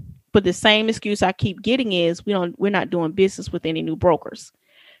onboard. But the same excuse I keep getting is we're not doing business with any new brokers.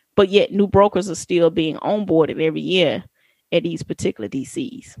 But yet new brokers are still being onboarded every year at these particular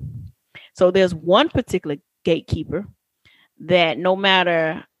DCs. So there's one particular gatekeeper that no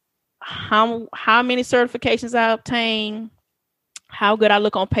matter how many certifications I obtain, how good I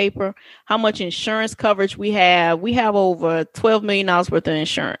look on paper, how much insurance coverage we have over $12 million worth of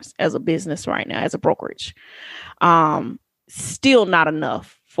insurance as a business right now, as a brokerage. Still not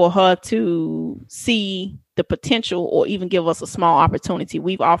enough for her to see the potential or even give us a small opportunity.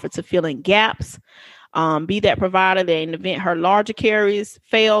 We've offered to fill in gaps, be that provider that in the event her larger carriers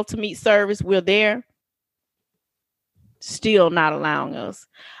fail to meet service, we're there. Still not allowing us.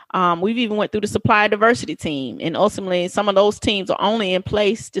 We've even went through the supply diversity team, and ultimately some of those teams are only in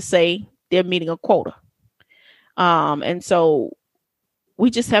place to say they're meeting a quota. And so we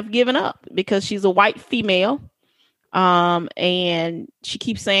just have given up because she's a white female. And she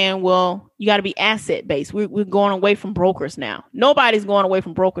keeps saying, well, you got to be asset based. We're going away from brokers now. Nobody's going away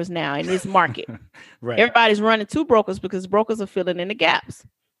from brokers now in this market. Right. Everybody's running to brokers because brokers are filling in the gaps.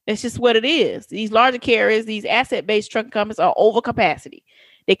 It's just what it is. These larger carriers, these asset based trucking companies are over capacity.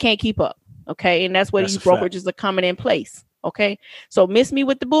 They can't keep up. Okay. And that's where these brokerages are coming in place. Okay. So miss me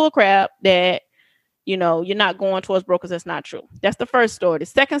with the bull crap that, you're not going towards brokers. That's not true. That's the first story. The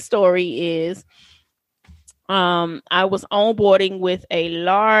second story is, I was onboarding with a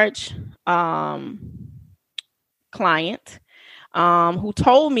large client who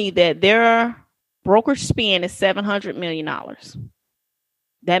told me that their brokerage spend is $700 million.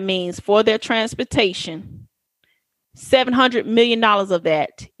 That means for their transportation, $700 million of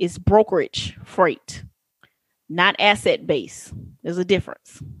that is brokerage freight, not asset base. There's a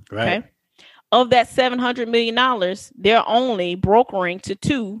difference. Right. Okay. Of that $700 million, they're only brokering to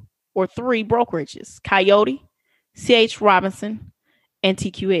 2 or 3 brokerages: Coyote, C.H. Robinson, and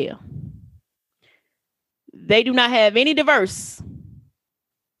TQL. They do not have any diverse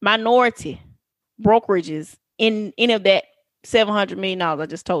minority brokerages in any of that $700 million I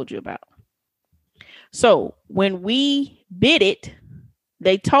just told you about. So when we bid it,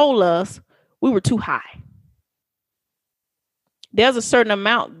 they told us we were too high. There's a certain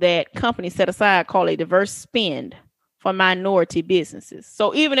amount that companies set aside called a diverse spend for minority businesses.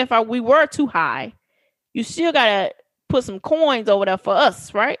 So even if we were too high, you still got to put some coins over there for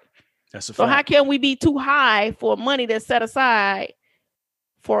us, right? That's a fact. So how can we be too high for money that's set aside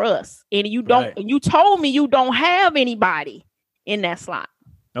for us? And you don't, Right. and you told me you don't have anybody in that slot.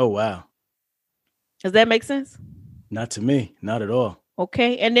 Oh, wow. Does that make sense? Not to me. Not at all.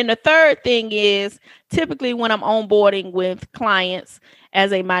 Okay. And then the third thing is typically when I'm onboarding with clients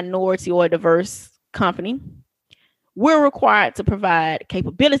as a minority or a diverse company, we're required to provide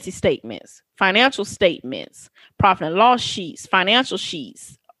capability statements, financial statements, profit and loss sheets, financial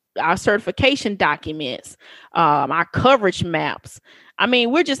sheets, our certification documents, our coverage maps. I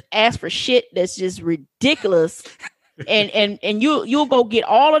mean, we're just asked for shit that's just ridiculous. and you'll go get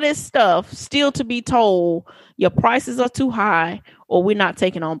all of this stuff still to be told your prices are too high or we're not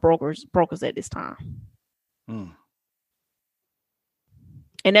taking on brokers at this time.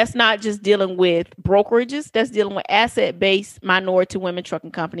 And that's not just dealing with brokerages. That's dealing with asset-based minority women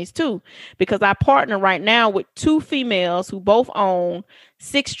trucking companies too. Because I partner right now with 2 females who both own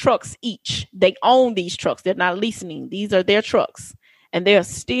 6 trucks each. They own these trucks. They're not leasing. These are their trucks. And they're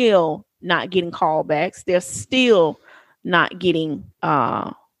still not getting callbacks. They're still not getting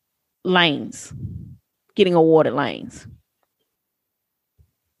lanes, getting awarded lanes.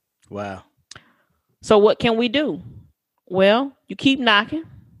 Wow. So what can we do? Well, you keep knocking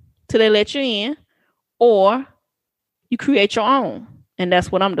till they let you in, or you create your own. And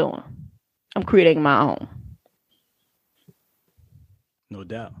that's what I'm doing. I'm creating my own. No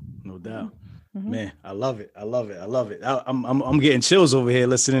doubt. No doubt. Mm-hmm. Man, I love it. I love it. I love it. I'm getting chills over here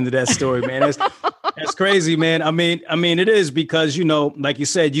listening to that story, man. That's crazy, man. I mean, it is because, like you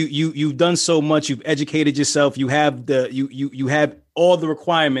said, you've done so much. You've educated yourself. You have you have all the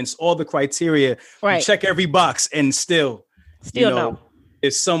requirements, all the criteria. Right. You check every box, and still no.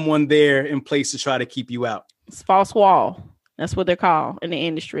 There's someone there in place to try to keep you out. It's false wall. That's what they're called in the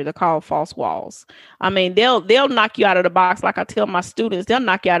industry. They're called false walls. I mean, they'll knock you out of the box. Like I tell my students, they'll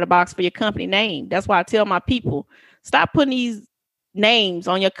knock you out of the box for your company name. That's why I tell my people, stop putting these names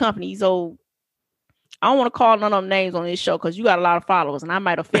on your company. So I don't want to call none of them names on this show because you got a lot of followers and I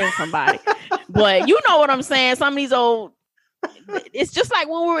might offend somebody. But you know what I'm saying? Some of these old, it's just like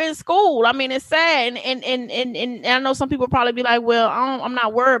when we were in school. I mean, it's sad. And I know some people probably be like, well, I'm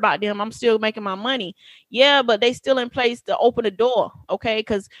not worried about them. I'm still making my money. Yeah, but they still in place to open the door. Okay.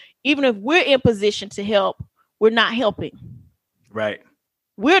 Because even if we're in position to help, we're not helping. Right.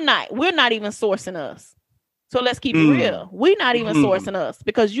 We're not even sourcing us. So let's keep it real. We're not even sourcing us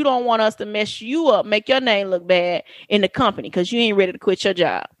because you don't want us to mess you up, make your name look bad in the company because you ain't ready to quit your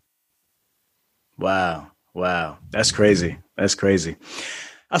job. Wow. That's crazy. That's crazy.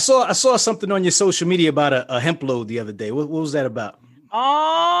 I saw something on your social media about a hemp load the other day. What was that about?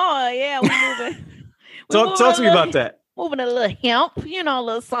 Oh, yeah. We're moving. Talk to me about that. moving a little hemp, a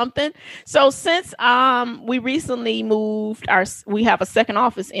little something. So since we recently we have a second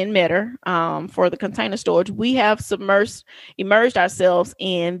office in Metter for the container storage, we have emerged ourselves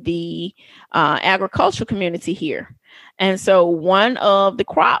in the agricultural community here. And so one of the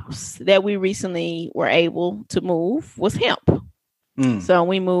crops that we recently were able to move was hemp. So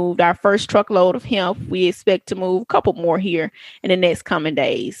we moved our first truckload of hemp. We expect to move a couple more here in the next coming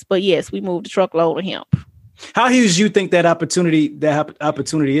days. But yes, we moved a truckload of hemp. How huge do you think that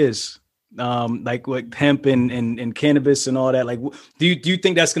opportunity is? Like what hemp and cannabis and all that? Like, do you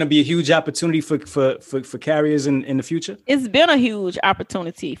think that's going to be a huge opportunity for carriers in the future? It's been a huge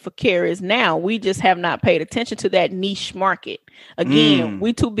opportunity for carriers. Now we just have not paid attention to that niche market. Again,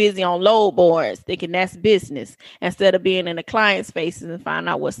 we too busy on load boards thinking that's business instead of being in the client's faces and find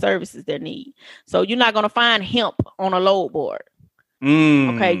out what services they need. So you're not going to find hemp on a load board.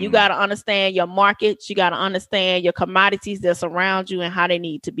 Okay, you got to understand your markets. You got to understand your commodities that surround you and how they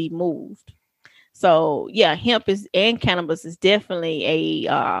need to be moved. So yeah, hemp and cannabis is definitely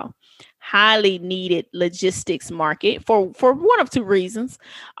a highly needed logistics market for one of two reasons.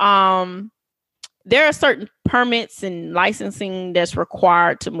 There are certain permits and licensing that's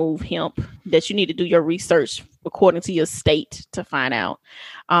required to move hemp that you need to do your research according to your state to find out.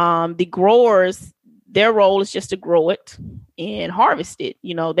 The growers, their role is just to grow it and harvest it.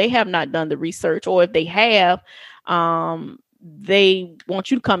 They have not done the research, or if they have, they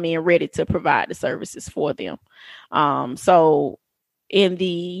want you to come in ready to provide the services for them. So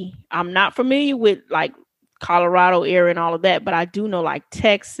I'm not familiar with like Colorado area and all of that, but I do know like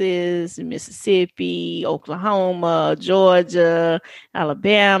Texas, Mississippi, Oklahoma, Georgia,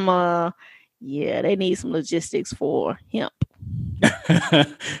 Alabama. Yeah, they need some logistics for hemp.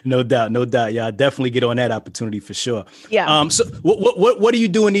 No doubt. Yeah, I definitely get on that opportunity for sure. Yeah. So what are you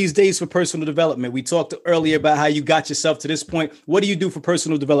doing these days for personal development? We talked earlier about how you got yourself to this point. What do you do for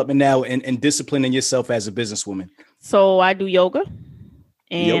personal development now and disciplining yourself as a businesswoman? So I do yoga,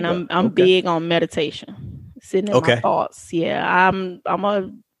 and I'm big on meditation, sitting in my thoughts. Yeah, I'm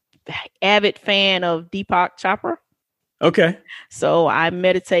a avid fan of Deepak Chopra. Okay. So I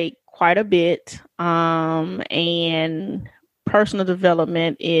meditate quite a bit, and personal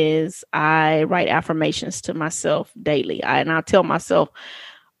development is I write affirmations to myself daily. And I tell myself,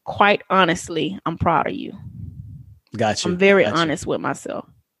 quite honestly, I'm proud of you. Gotcha. I'm very honest with myself.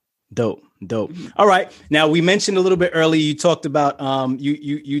 Dope. All right. Now we mentioned a little bit earlier, you talked about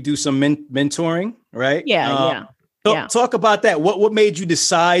you do some mentoring, right? Yeah. Talk about that. What made you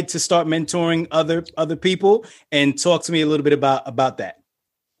decide to start mentoring other people? And talk to me a little bit about that.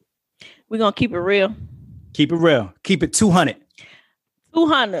 We're going to keep it real. Keep it real. Keep it 200.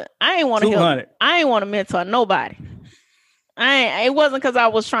 200. I ain't want to help. I ain't want to mentor nobody. It wasn't because I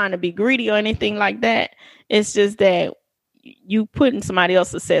was trying to be greedy or anything like that. It's just that you putting somebody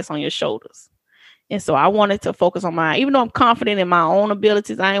else's success on your shoulders. And so I wanted to focus on even though I'm confident in my own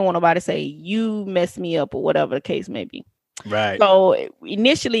abilities, I didn't want nobody to say, you messed me up or whatever the case may be. Right. So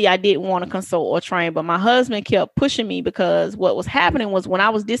initially I didn't want to consult or train, but my husband kept pushing me because what was happening was when I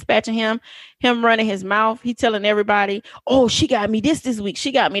was dispatching him running his mouth, he telling everybody, oh, she got me this week.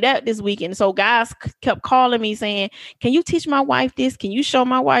 She got me that this week. And so guys kept calling me saying, can you teach my wife this? Can you show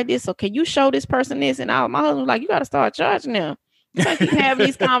my wife this? Or can you show this person this? And my husband was like, you got to start charging them. You can't keep having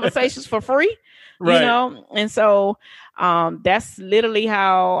these conversations for free. Right. And so that's literally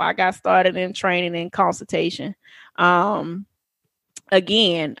how I got started in training and consultation.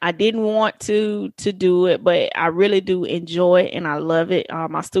 Again, I didn't want to do it, but I really do enjoy it and I love it.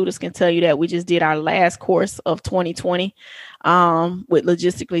 My students can tell you that we just did our last course of 2020 with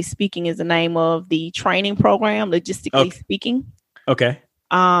Logistically Speaking is the name of the training program, Logistically Speaking. Okay.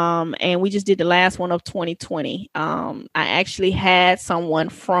 And we just did the last one of 2020. I actually had someone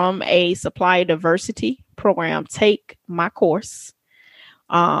from a supplier diversity program take my course.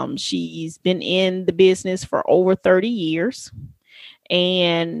 She's been in the business for over 30 years.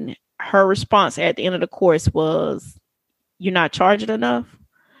 And her response at the end of the course was, you're not charging enough.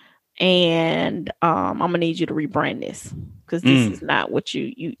 And I'm going to need you to rebrand this because this is not what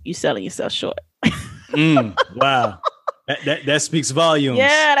you selling yourself short. Wow. That speaks volumes.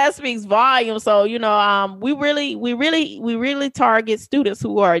 Yeah, that speaks volumes. So, we really target students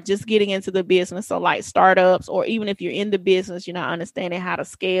who are just getting into the business. So like startups, or even if you're in the business, you're not understanding how to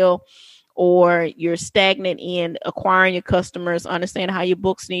scale, or you're stagnant in acquiring your customers, understand how your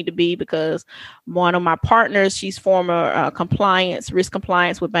books need to be, because one of my partners, she's former risk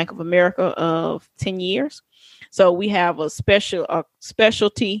compliance with Bank of America of 10 years. So we have a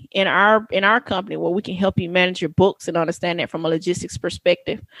specialty in our company where we can help you manage your books and understand that from a logistics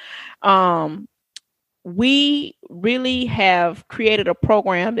perspective. we really have created a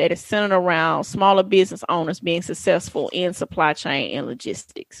program that is centered around smaller business owners being successful in supply chain and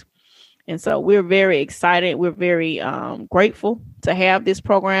logistics. And so we're very excited. We're very grateful to have this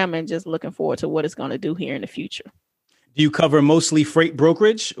program and just looking forward to what it's going to do here in the future. Do you cover mostly freight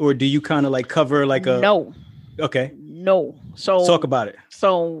brokerage, or do you kind of like cover like a... No. Okay. No. So talk about it.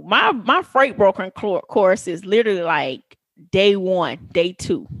 So my freight brokering course is literally like day 1, day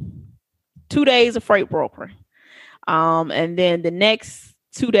 2. 2 days of freight brokering. And then the next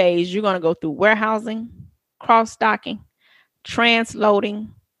 2 days, you're going to go through warehousing, cross-docking, transloading,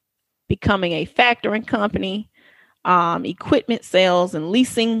 becoming a factoring company, equipment sales and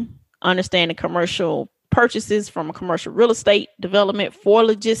leasing, understanding commercial purchases from a commercial real estate development for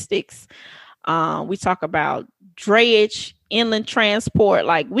logistics. We talk about drayage, inland transport,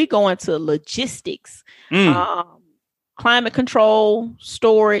 like we go into logistics, climate control,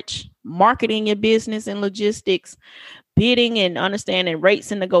 storage, marketing your business and logistics, bidding and understanding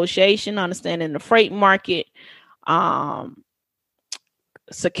rates and negotiation, understanding the freight market,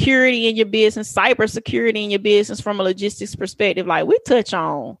 security in your business, cyber security in your business from a logistics perspective. Like we touch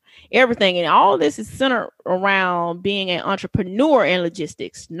on everything, and all this is centered around being an entrepreneur in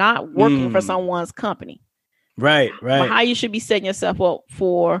logistics, not working for someone's company. Right. But how you should be setting yourself up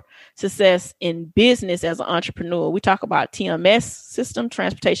for success in business as an entrepreneur. We talk about TMS system,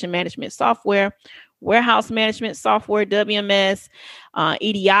 transportation management software, warehouse management software, WMS,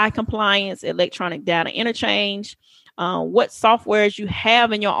 EDI compliance, electronic data interchange, what softwares you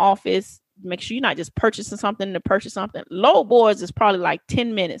have in your office. Make sure you're not just purchasing something to purchase something. Load boards is probably like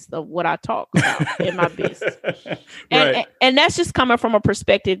 10 minutes of what I talk about in my business. And that's just coming from a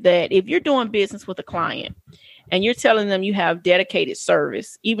perspective that if you're doing business with a client and you're telling them you have dedicated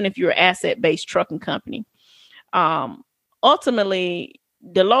service, even if you're an asset-based trucking company, ultimately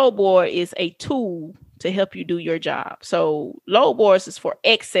the load board is a tool to help you do your job. So load boards is for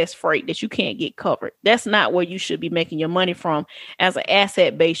excess freight that you can't get covered. That's not where you should be making your money from as an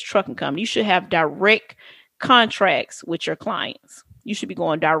asset-based trucking company. You should have direct contracts with your clients. You should be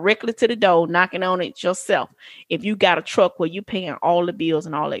going directly to the door, knocking on it yourself. If you got a truck where you're paying all the bills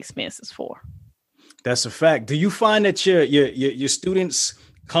and all the expenses for. That's a fact. Do you find that your students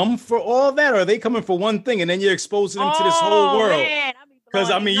come for all that, or are they coming for one thing and then you're exposing them to this whole world? Because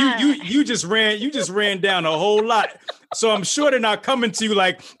I mean, you just ran down a whole lot. So I'm sure they're not coming to you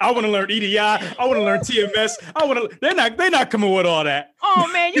like, I want to learn EDI, I want to learn TMS. They're not coming with all that. Oh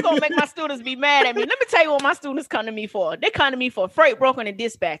man, you're gonna make my students be mad at me. Let me tell you what my students come to me for. They come to me for freight brokering and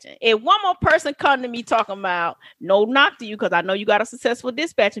dispatching. If one more person come to me talking about, no knock to you, because I know you got a successful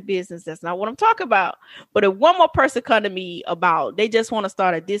dispatching business. That's not what I'm talking about. But if one more person come to me about they just want to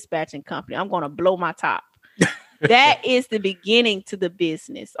start a dispatching company, I'm gonna blow my top. That is the beginning to the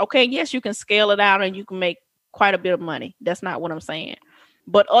business. Okay, yes, you can scale it out and you can make quite a bit of money. That's not what I'm saying.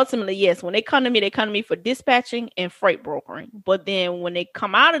 But ultimately, yes, when they come to me for dispatching and freight brokering. But then when they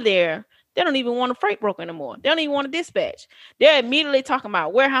come out of there, they don't even want to freight broker anymore. They don't even want to dispatch. They're immediately talking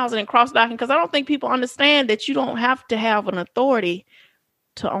about warehousing and cross-docking, because I don't think people understand that you don't have to have an authority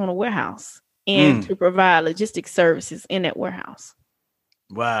to own a warehouse and to provide logistics services in that warehouse.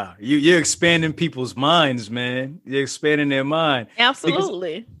 Wow. You're expanding people's minds, man. You're expanding their mind.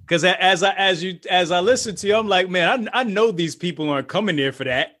 Absolutely. Because as I listen to you, I'm like, man, I know these people aren't coming here for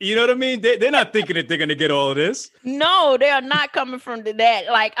that. You know what I mean? They're not thinking that they're going to get all of this. No, they are not coming from that.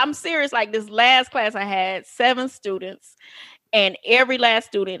 Like, I'm serious. Like this last class, I had 7 students, and every last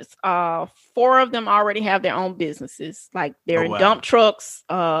student, 4 of them already have their own businesses. Like they're in dump trucks,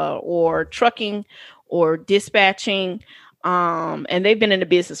 or trucking or dispatching. And they've been in the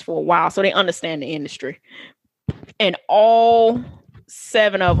business for a while, so they understand the industry. And all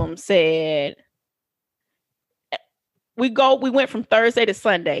 7 of them said, we went from Thursday to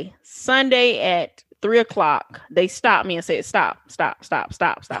Sunday. Sunday at 3:00, they stopped me and said, stop.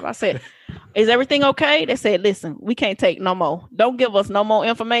 I said, is everything okay? They said, listen, we can't take no more. Don't give us no more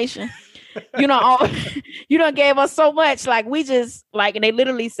information. You done gave us so much. Like we just and they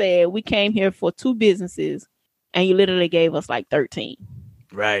literally said, we came here for 2 businesses. And you literally gave us like 13.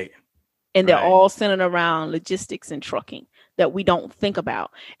 Right. And they're all centered around logistics and trucking that we don't think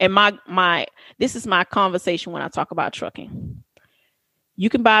about. And this is my conversation when I talk about trucking. You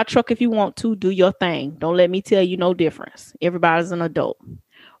can buy a truck if you want to, do your thing. Don't let me tell you no difference. Everybody's an adult.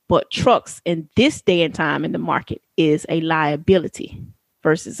 But trucks in this day and time in the market is a liability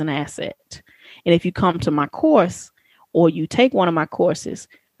versus an asset. And if you come to my course or you take one of my courses,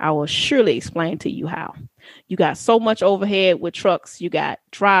 I will surely explain to you how. You got so much overhead with trucks. You got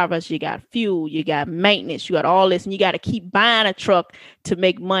drivers, you got fuel, you got maintenance, you got all this, and you got to keep buying a truck to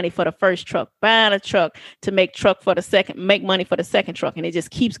make money for the first truck, buying a truck to make money for the second truck, and it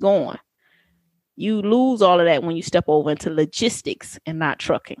just keeps going. You lose all of that when you step over into logistics and not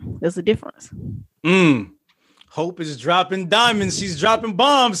trucking. There's a difference. Hope is dropping diamonds. She's dropping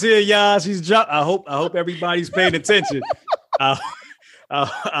bombs here, y'all. I hope everybody's paying attention. I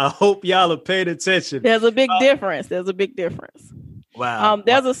hope y'all are paying attention. There's a big difference. Wow.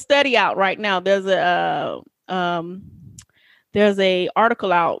 There's a study out right now. There's a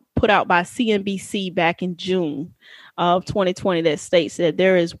article put out by CNBC back in June of 2020 that states that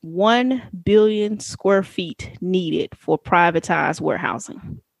there is 1 billion square feet needed for privatized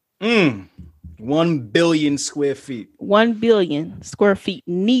warehousing. 1 billion square feet. 1 billion square feet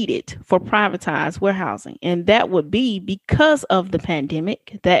needed for privatized warehousing. And that would be because of the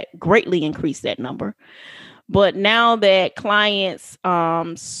pandemic that greatly increased that number. But now that clients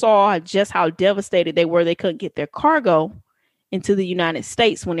saw just how devastated they were, they couldn't get their cargo into the United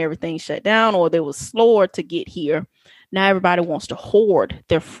States when everything shut down, or they were slower to get here. Now everybody wants to hoard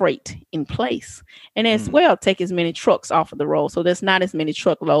their freight in place and as well take as many trucks off of the road. So there's not as many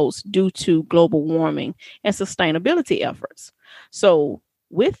truckloads due to global warming and sustainability efforts. So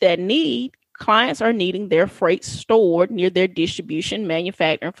with that need, clients are needing their freight stored near their distribution,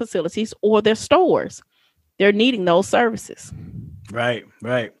 manufacturing facilities, or their stores. They're needing those services. Right.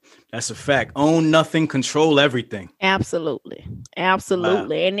 That's a fact. Own nothing, control everything. Absolutely. Wow.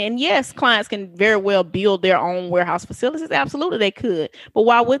 And yes, clients can very well build their own warehouse facilities. Absolutely, they could. But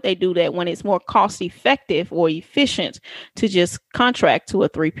why would they do that when it's more cost effective or efficient to just contract to a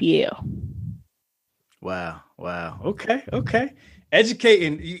 3PL? Wow. Okay.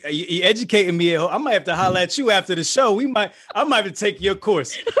 Educating. You educating me. I might have to holler at you after the show. I might have to take your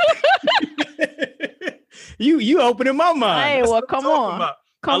course. You opening my mind. Hey, well, come on.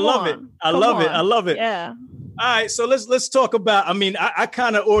 I love it. Yeah. All right. So let's talk about, I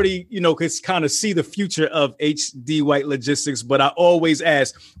kind of already, could kind of see the future of HD White Logistics, but I always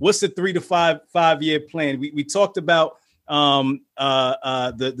ask, what's the 3 to 5 year plan? We talked about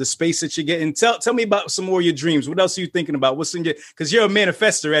the space that you're getting. Tell me about some more of your dreams. What else are you thinking about? What's in your, because you're a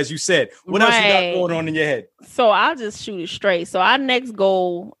manifester, as you said. What else you got going on in your head? So I'll just shoot it straight. So our next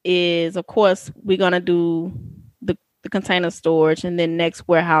goal is, of course, we're going to do the container storage, and then next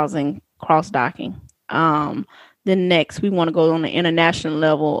warehousing, cross docking. Then next we want to go on the international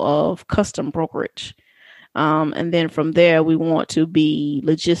level of custom brokerage. And then from there, we want to be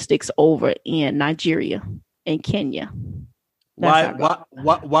logistics over in Nigeria and Kenya.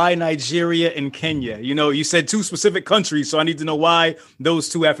 Why Nigeria and Kenya? You said 2 specific countries, so I need to know why those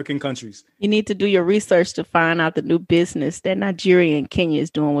 2 African countries. You need to do your research to find out the new business that Nigeria and Kenya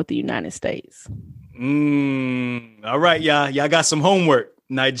is doing with the United States. All right, y'all got some homework.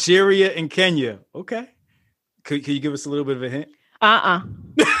 Nigeria and Kenya. Okay. Can you give us a little bit of a hint?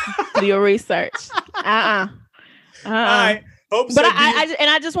 Do your research. All right. But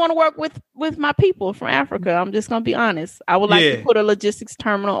I just want to work with my people from Africa. I'm just going to be honest. I would like to put a logistics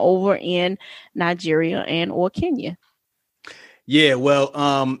terminal over in Nigeria and or Kenya. Yeah,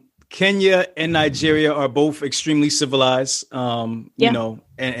 well, Kenya and Nigeria are both extremely civilized, and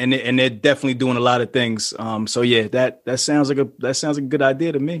they're definitely doing a lot of things. So yeah, that sounds like a good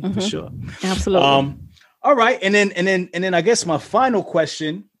idea to me, for sure. Absolutely. All right, and then I guess my final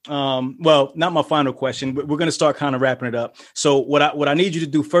question. Well, not my final question, but we're going to start kind of wrapping it up. So what I need you to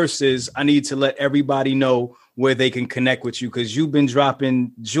do first is I need to let everybody know where they can connect with you, because you've been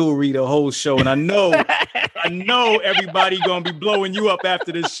dropping jewelry the whole show, and I know everybody gonna be blowing you up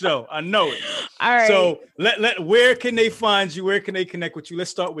after this show. I know it. All right. So where can they find you? Where can they connect with you?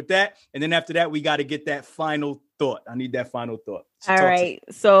 Let's start with that, and then after that, we got to get that final thought. I need that final thought. All right.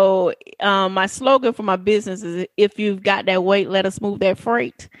 So my slogan for my business is, if you've got that weight, let us move that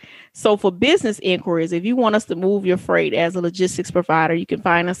freight. So for business inquiries, if you want us to move your freight as a logistics provider, you can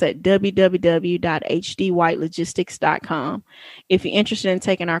find us at www.hdwhitelogistics.com. If you're interested in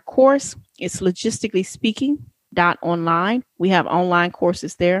taking our course, it's logisticallyspeaking.online. We have online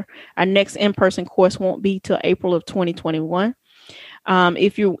courses there. Our next in-person course won't be till April of 2021.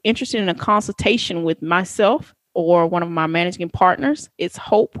 If you're interested in a consultation with myself or one of my managing partners, it's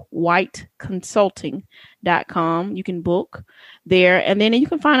hopewhiteconsulting.com. You can book there. And then you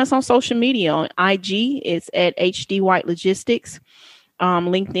can find us on social media. On IG, it's at HD White Logistics.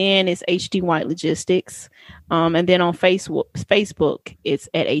 LinkedIn is HD White Logistics. And then on Facebook, it's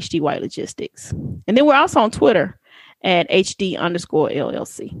at HD White Logistics. And then we're also on Twitter at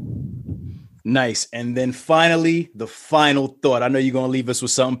HD_LLC. Nice. And then finally, the final thought. I know you're going to leave us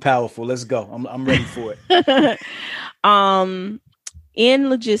with something powerful. Let's go. I'm ready for it. In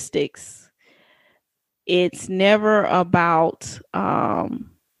logistics, it's never about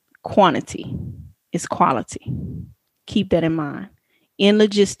quantity. It's quality. Keep that in mind. In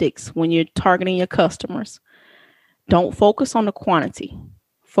logistics, when you're targeting your customers, don't focus on the quantity.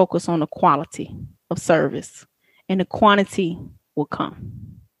 Focus on the quality of service, and the quantity will come.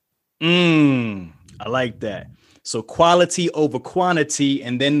 I like that. So quality over quantity,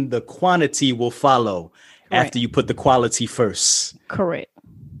 and then the quantity will follow. Correct. After you put the quality first. Correct.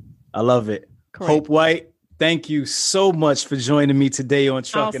 I love it. Correct. Hope White, thank you so much for joining me today on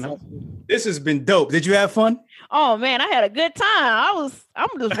Trucking Hustle. This has been dope. Did you have fun? Oh man, I had a good time. I'm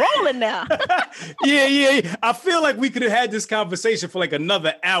just rolling now. Yeah. I feel like we could have had this conversation for like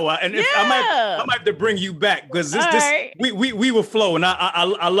another hour, and I might have to bring you back because we were flowing.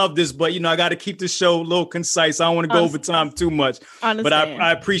 I love this, but I got to keep the show a little concise. I don't want to go over time too much. But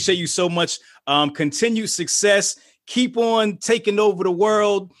I appreciate you so much. Continued success. Keep on taking over the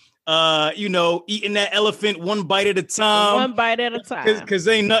world. Eating that elephant one bite at a time. One bite at a time. Because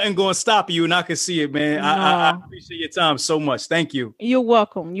ain't nothing going to stop you, and I can see it, man. No. I appreciate your time so much. Thank you. You're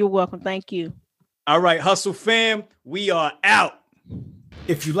welcome. Thank you. All right, Hustle fam, we are out.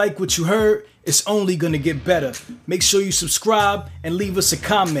 If you like what you heard, it's only going to get better. Make sure you subscribe and leave us a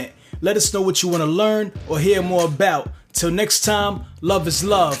comment. Let us know what you want to learn or hear more about. Till next time, love is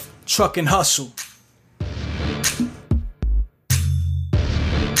love. Truck and hustle.